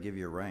number, they give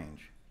you a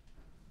range.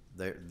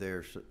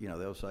 They're you know,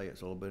 they'll say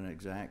it's a little bit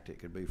inexact, it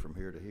could be from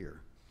here to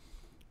here.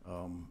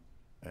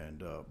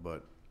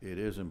 But it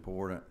is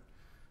important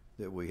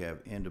that we have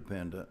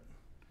independent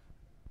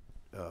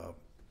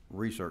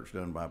research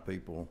done by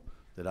people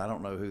that I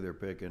don't know who they're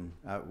picking.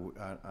 I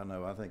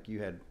know, I think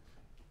you had,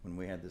 when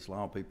we had this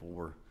law, people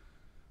were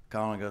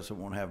calling us and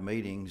want to have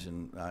meetings,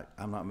 and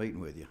I'm not meeting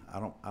with you. I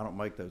don't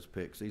make those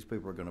picks. These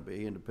people are going to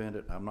be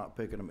independent. I'm not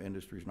picking them.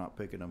 Industry's not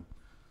picking them.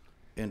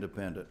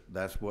 independent.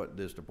 That's what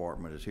this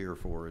department is here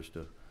for, is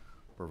to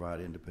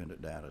provide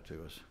independent data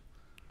to us.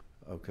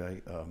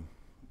 Okay,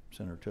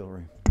 Senator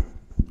Tillery.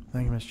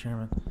 Thank you, Mr.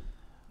 Chairman.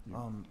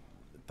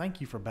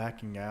 Thank you for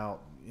backing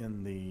out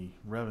in the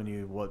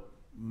revenue what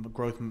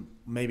growth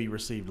may be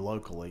received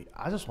locally.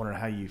 I just wondered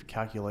how you've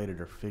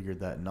calculated or figured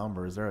that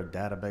number. Is there a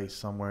database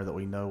somewhere that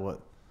we know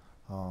what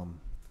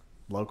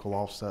local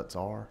offsets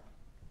are?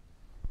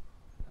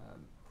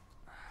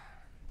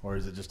 Or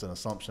is it just an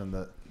assumption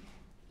that?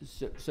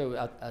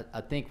 So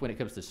I think when it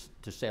comes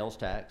to sales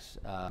tax,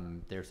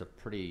 there's a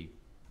pretty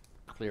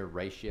clear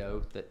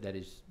ratio that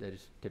is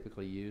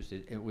typically used.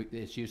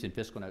 It's used in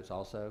fiscal notes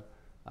also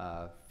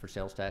for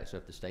sales tax. So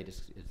if the state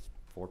is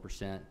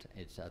 4%,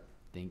 it's I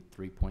think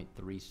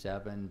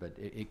 3.37, but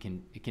it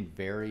can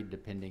vary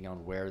depending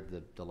on where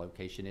the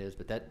location is.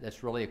 But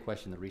that's really a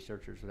question the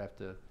researchers would have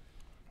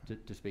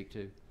to speak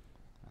to.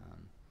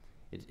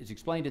 It's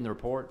explained in the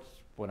report.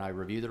 When I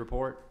review the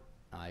report,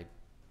 I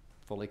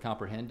fully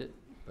comprehend it.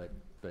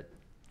 But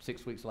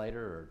 6 weeks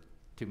later or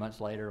 2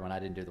 months later, when I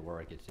didn't do the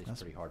work, it's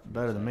That's pretty hard for me.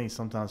 better than me.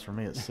 Sometimes for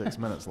me, it's 6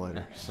 minutes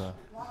later. So.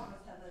 A lot of us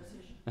have those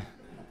issues.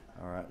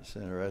 All right,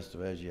 Senator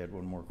Estevez, you had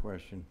one more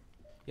question.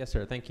 Yes,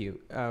 sir. Thank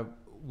you.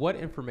 What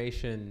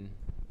information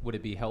would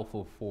it be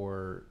helpful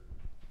for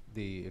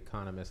the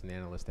economists and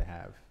analysts to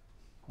have?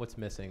 What's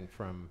missing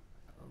from?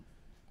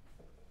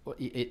 Well,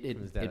 from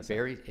his data it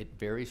varies. It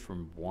varies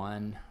from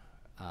one.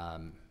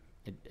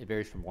 It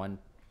varies from one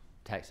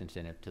tax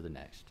incentive to the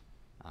next.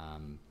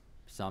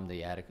 Some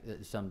the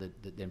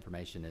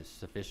information is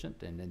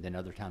sufficient, and then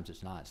other times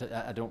it's not.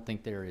 So I don't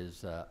think there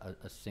is a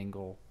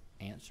single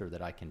answer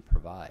that I can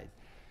provide.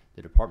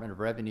 The Department of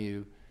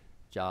Revenue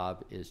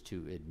job is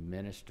to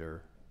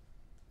administer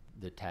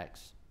the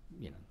tax,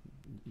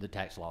 the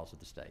tax laws of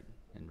the state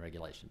and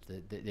regulations.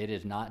 It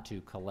is not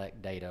to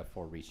collect data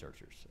for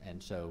researchers,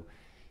 and so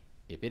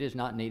if it is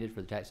not needed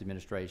for the tax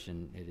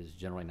administration, it is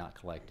generally not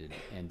collected,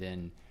 and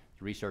then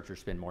researchers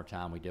spend more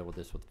time. We deal with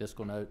this with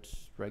fiscal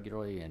notes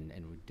regularly, and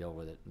we deal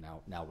with it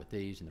now with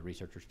these, and the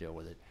researchers deal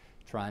with it,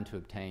 trying to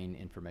obtain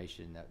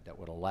information that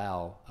would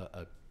allow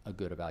a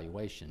good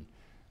evaluation.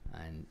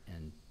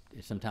 And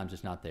sometimes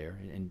it's not there,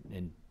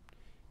 and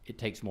it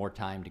takes more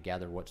time to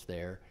gather what's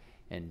there.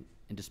 And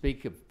to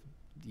speak of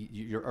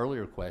your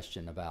earlier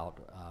question about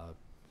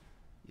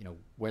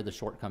where the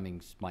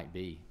shortcomings might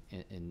be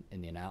in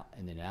the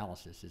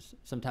analysis, is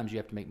sometimes you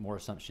have to make more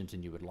assumptions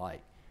than you would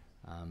like.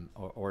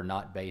 Or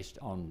not based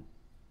on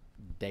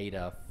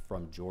data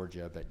from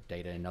Georgia, but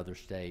data in other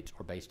states,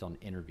 or based on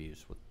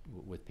interviews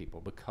with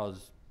people,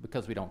 because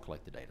we don't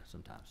collect the data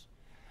sometimes.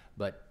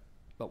 But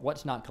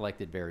what's not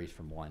collected varies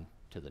from one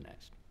to the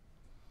next.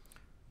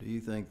 Do you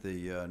think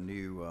the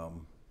new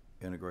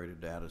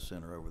integrated data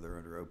center over there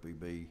under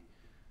OPB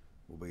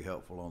will be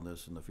helpful on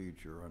this in the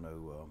future? I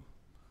know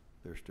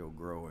they're still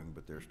growing,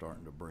 but they're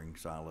starting to bring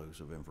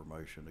silos of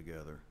information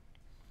together.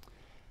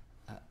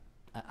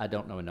 I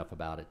don't know enough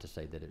about it to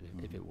say that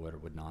if it would or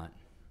would not.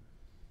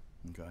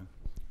 Okay.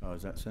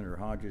 Is that Senator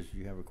Hodges? Do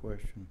you have a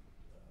question?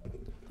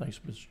 Thanks,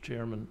 Mr.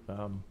 Chairman.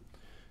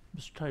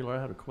 Mr. Taylor,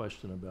 I had a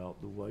question about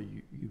the way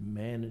you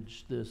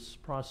managed this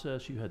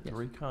process. You had Yes.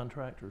 3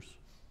 contractors.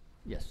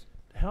 Yes.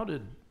 How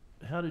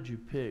did you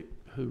pick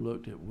who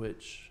looked at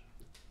which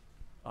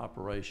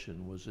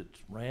operation? Was it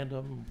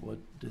random? What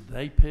did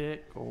they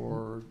pick,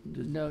 or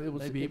did No, it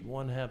was maybe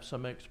one have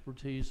some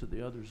expertise that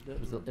the others It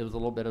was didn't? a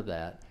little bit of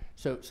that.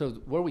 So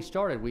where we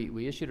started,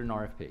 we issued an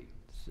RFP.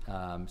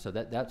 So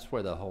that's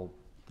where the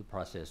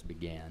process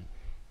began,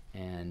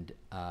 and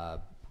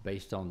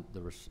based on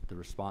the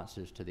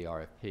responses to the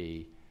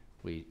RFP,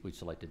 we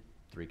selected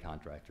 3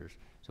 contractors.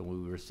 So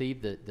when we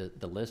received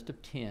the list of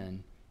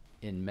 10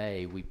 in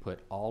May, we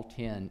put all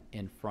 10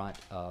 in front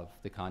of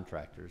the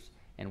contractors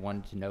and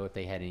wanted to know if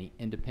they had any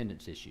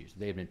independence issues.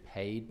 They had been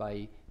paid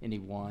by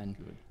anyone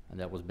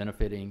that was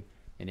benefiting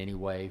in any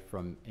way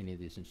from any of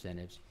these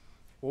incentives,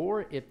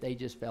 or if they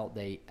just felt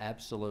they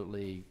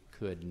absolutely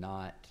could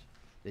not,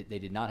 they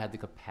did not have the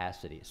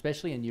capacity,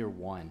 especially in year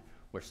one,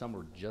 where some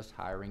were just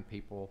hiring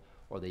people,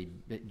 or they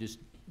just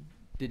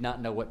did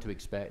not know what to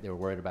expect. They were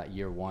worried about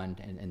year one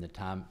and the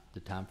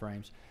time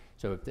frames.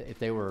 So if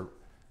they were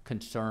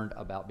concerned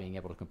about being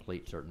able to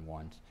complete certain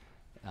ones,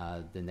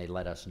 then they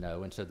let us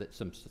know, and so that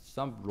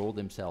some ruled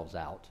themselves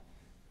out,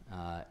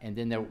 and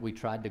then we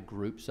tried to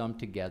group some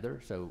together.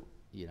 So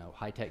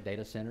high-tech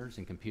data centers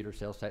and computer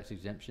sales tax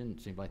exemption,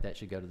 it seemed like that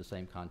should go to the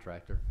same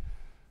contractor.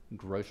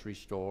 Grocery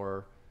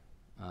store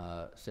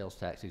sales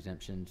tax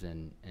exemptions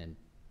and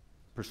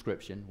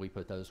prescription, we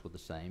put those with the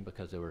same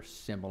because they were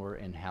similar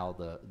in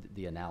how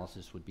the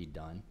analysis would be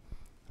done,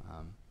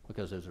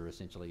 because those are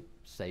essentially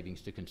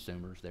savings to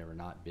consumers. They were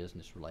not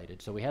business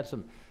related. So we had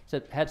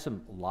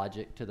some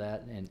logic to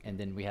that, and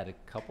then we had a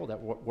couple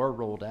that were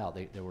ruled out.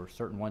 There were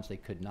certain ones they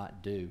could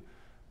not do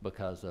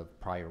because of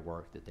prior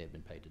work that they had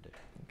been paid to do.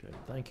 Okay,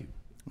 thank you.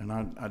 And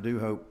I do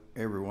hope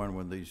everyone,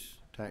 when these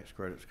tax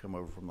credits come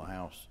over from the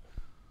House,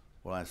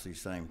 will ask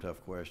these same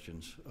tough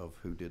questions of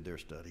who did their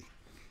study.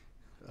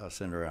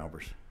 Senator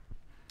Albers.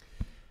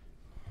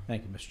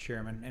 Thank you, Mr.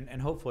 Chairman.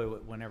 And hopefully,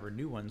 whenever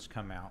new ones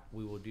come out,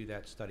 we will do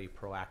that study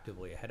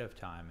proactively ahead of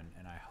time.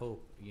 And I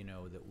hope,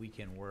 that we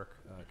can work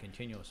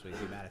continuously with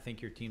you, Matt. I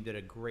think your team did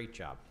a great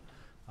job.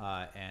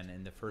 And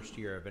in the first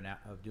year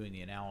of doing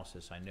the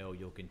analysis, I know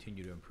you'll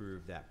continue to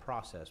improve that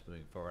process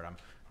moving forward.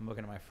 I'm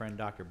looking at my friend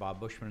Dr. Bob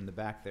Bushman in the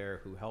back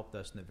there, who helped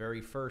us in the very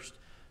first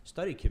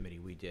study committee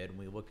we did, and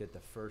we looked at the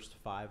first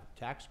 5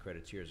 tax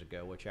credits years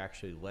ago, which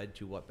actually led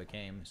to what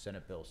became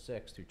Senate Bill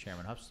 6 through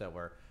Chairman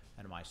Huffstetler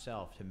and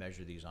myself to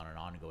measure these on an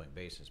ongoing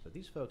basis. But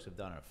these folks have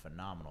done a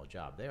phenomenal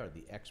job. They are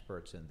the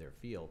experts in their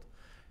field.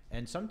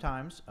 And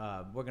sometimes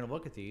we're going to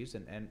look at these,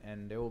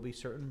 and there will be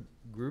certain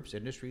groups,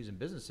 industries, and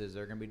businesses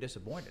that are going to be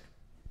disappointed.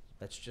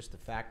 That's just the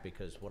fact,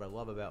 because what I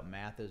love about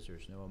math is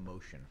there's no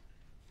emotion.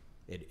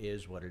 It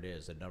is what it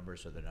is. The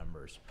numbers are the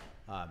numbers.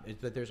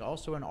 But there's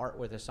also an art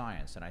with a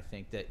science, and I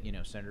think that,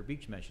 Senator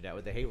Beach mentioned that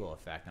with the halo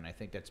effect, and I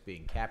think that's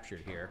being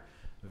captured here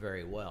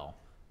very well.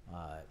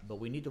 But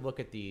we need to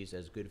look at these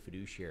as good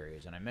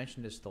fiduciaries, and I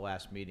mentioned this at the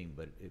last meeting,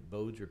 but it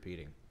bodes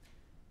repeating.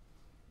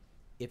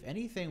 If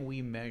anything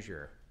we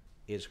measure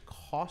is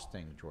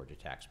costing Georgia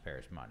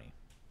taxpayers money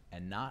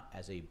and not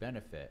as a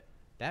benefit,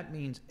 that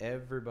means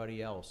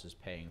everybody else is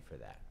paying for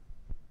that.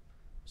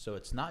 So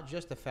it's not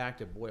just the fact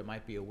that, boy, it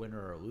might be a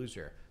winner or a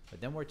loser, but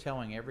then we're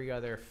telling every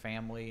other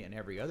family and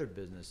every other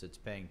business that's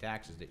paying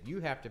taxes that you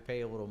have to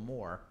pay a little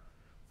more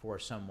for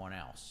someone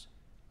else.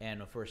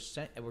 And if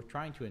we're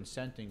trying to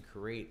incent and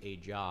create a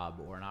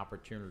job or an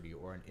opportunity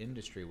or an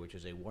industry, which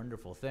is a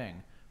wonderful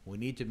thing, we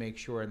need to make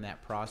sure in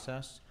that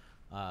process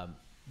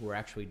we're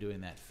actually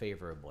doing that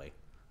favorably,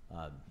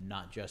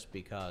 not just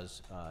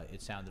because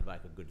it sounded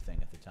like a good thing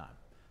at the time.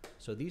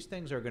 So these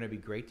things are going to be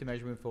great to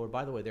measure moving forward.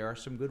 By the way, there are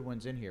some good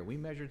ones in here. We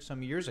measured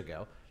some years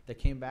ago that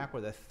came back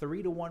with a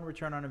 3-to-1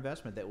 return on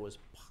investment that was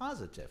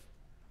positive.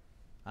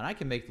 And I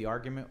can make the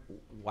argument,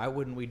 why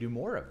wouldn't we do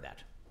more of that?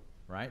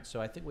 Right?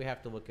 So I think we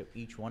have to look at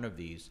each one of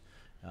these,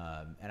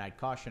 and I'd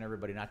caution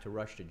everybody not to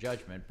rush to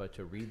judgment, but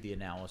to read the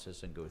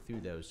analysis and go through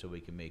those so we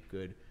can make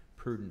good,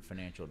 prudent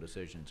financial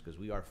decisions, because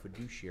we are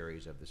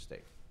fiduciaries of the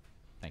state.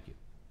 Thank you.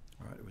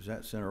 All right, was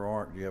that Senator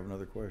Art? Do you have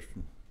another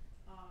question?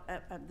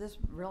 This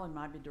really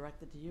might be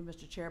directed to you,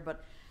 Mr. Chair,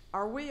 but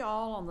are we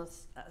all on the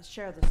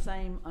share the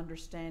same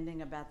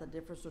understanding about the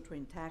difference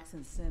between tax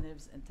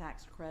incentives and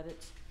tax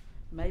credits?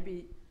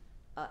 Maybe,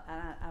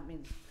 I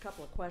mean, a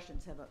couple of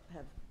questions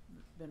have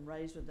been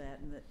raised with that,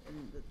 and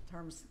the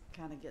terms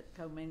kind of get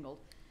commingled,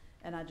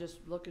 and I'm just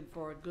looking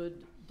for a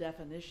good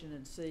definition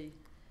and see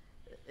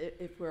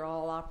if we're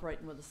all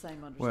operating with the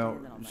same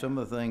understanding on that. Some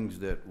of the things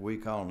that we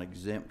call an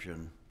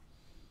exemption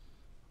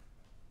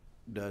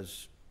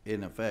does,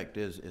 in effect,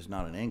 is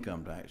not an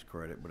income tax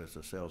credit, but it's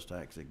a sales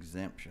tax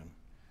exemption,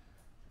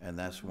 and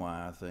that's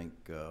why I think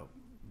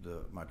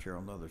my chair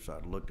on the other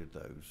side looked at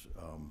those.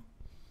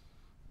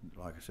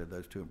 Like I said,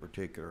 those two in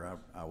particular,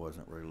 I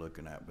wasn't really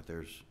looking at, but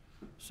there's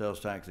sales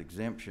tax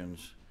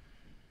exemptions.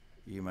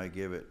 You may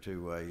give it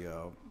to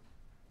a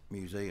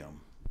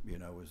museum.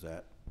 Is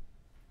that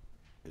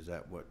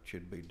what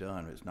should be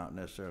done? It's not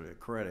necessarily a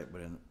credit,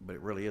 but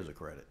it really is a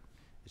credit.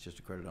 It's just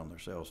a credit on their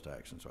sales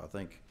tax, and so I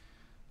think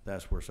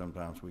that's where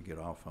sometimes we get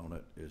off on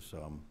it. Is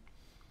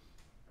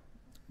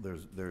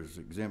there's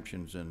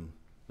exemptions in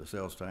the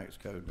sales tax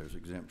code, there's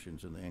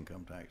exemptions in the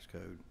income tax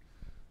code,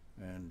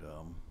 and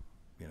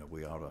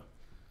we ought to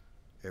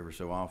every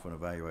so often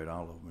evaluate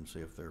all of them and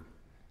see if they're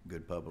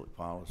good public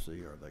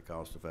policy, or are they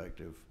cost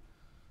effective,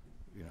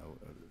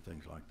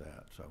 things like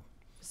that.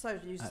 So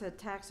you said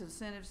tax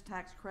incentives,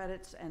 tax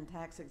credits, and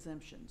tax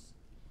exemptions.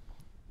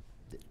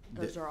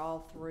 Those are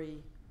all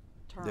 3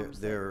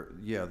 terms.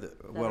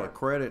 A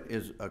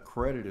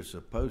credit is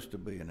supposed to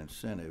be an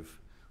incentive,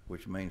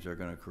 which means they're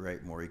going to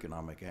create more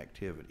economic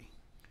activity.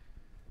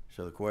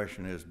 So the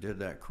question is, did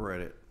that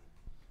credit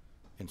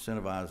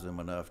incentivize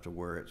them enough to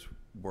where it's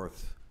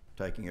worth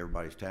taking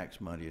everybody's tax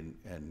money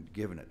and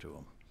giving it to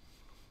them?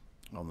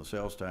 On the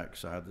sales tax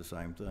side, the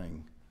same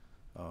thing.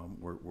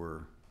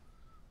 We're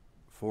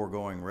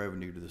foregoing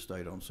revenue to the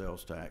state on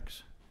sales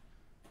tax.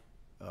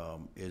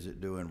 Is it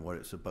doing what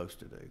it's supposed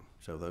to do?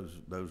 So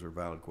those are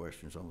valid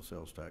questions on the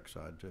sales tax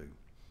side too.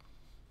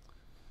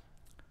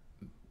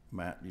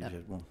 Matt, you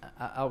had one?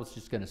 I was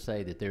just going to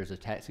say that there's a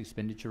tax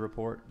expenditure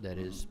report that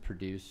is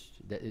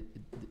produced. The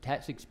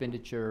tax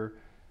expenditure,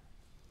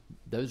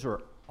 those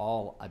are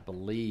all, I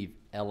believe,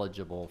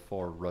 eligible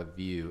for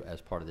review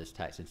as part of this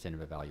tax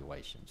incentive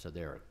evaluation. So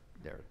there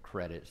are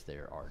credits,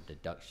 there are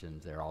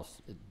deductions, there are all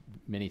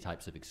many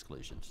types of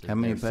exclusions. How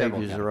many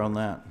pages are on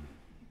that?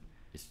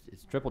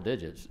 It's triple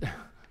digits.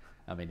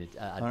 I mean,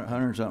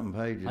 100-something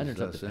pages.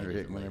 100-something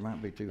pages. There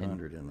might be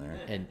 200 in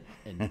there.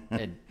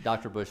 And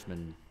Dr.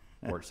 Bushman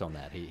works on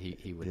that.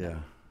 He would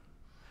know.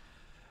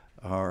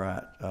 All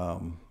right.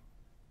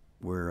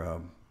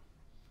 We're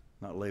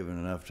not leaving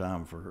enough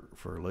time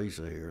for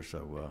Lisa here,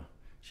 so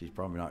she's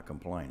probably not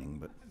complaining,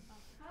 but.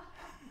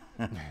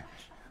 No,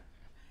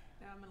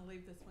 I'm going to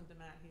leave this one to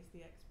Matt. He's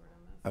the expert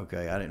on this.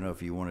 Okay, I didn't know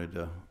if you wanted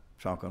to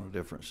talk on a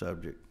different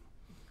subject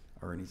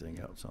or anything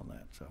else on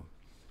that. So,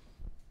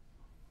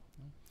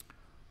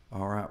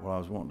 All right, well, I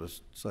was wanting to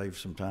save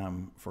some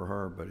time for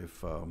her, but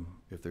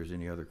if there's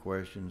any other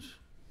questions,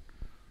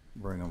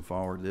 bring them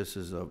forward. This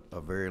is a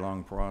very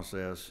long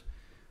process.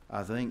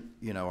 I think,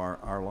 you know,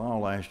 our law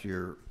last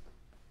year,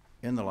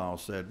 in the law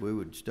said we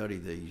would study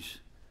these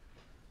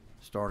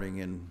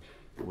starting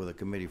with a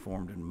committee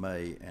formed in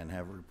May and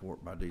have a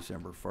report by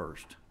December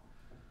 1st.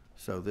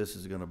 So this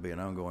is gonna be an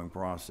ongoing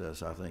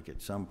process. I think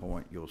at some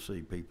point you'll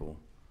see people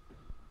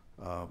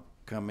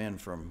come in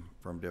from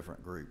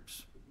different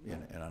groups.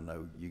 And I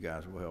know you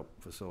guys will help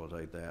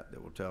facilitate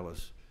that will tell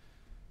us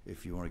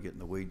if you want to get in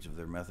the weeds of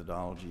their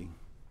methodology.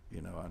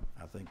 You know,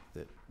 I think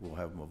that we'll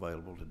have them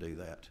available to do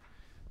that.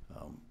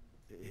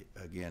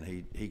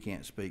 Again, he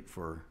can't speak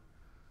for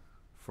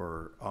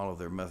all of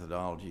their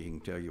methodology. He can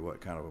tell you what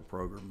kind of a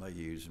program they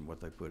use and what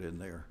they put in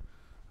there.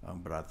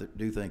 But I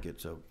do think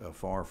it's a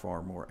far,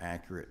 far more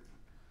accurate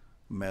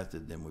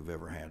method than we've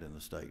ever had in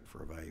the state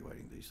for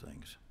evaluating these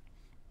things.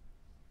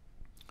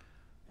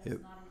 That's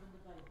not even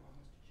debatable,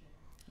 Mr.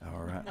 Chair.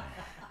 All right.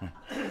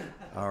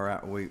 All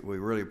right. We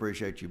really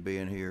appreciate you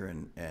being here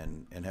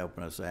and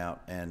helping us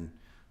out. And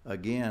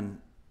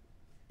again,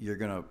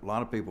 a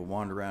lot of people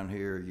wander around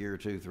here a year,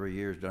 2, 3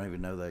 years, don't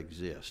even know they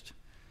exist,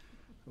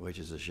 which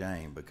is a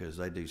shame because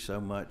they do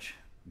so much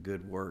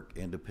good work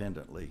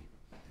independently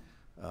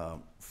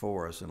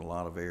for us in a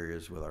lot of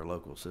areas with our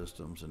local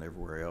systems and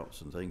everywhere else,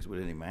 and things we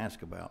didn't even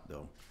ask about,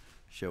 they'll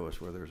show us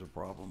where there's a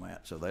problem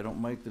at. So they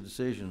don't make the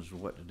decisions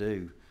of what to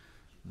do.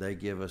 They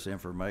give us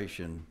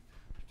information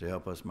to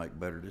help us make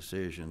better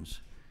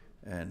decisions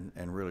and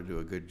really do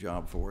a good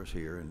job for us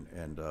here.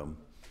 And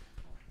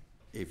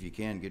if you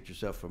can, get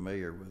yourself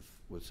familiar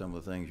with some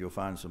of the things. You'll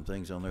find some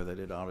things on there they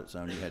did audits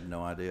on you had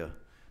no idea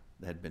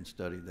that had been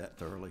studied that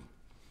thoroughly.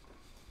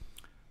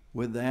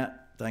 With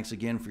that, thanks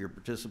again for your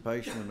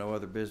participation. With no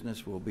other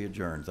business, we'll be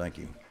adjourned. Thank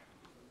you.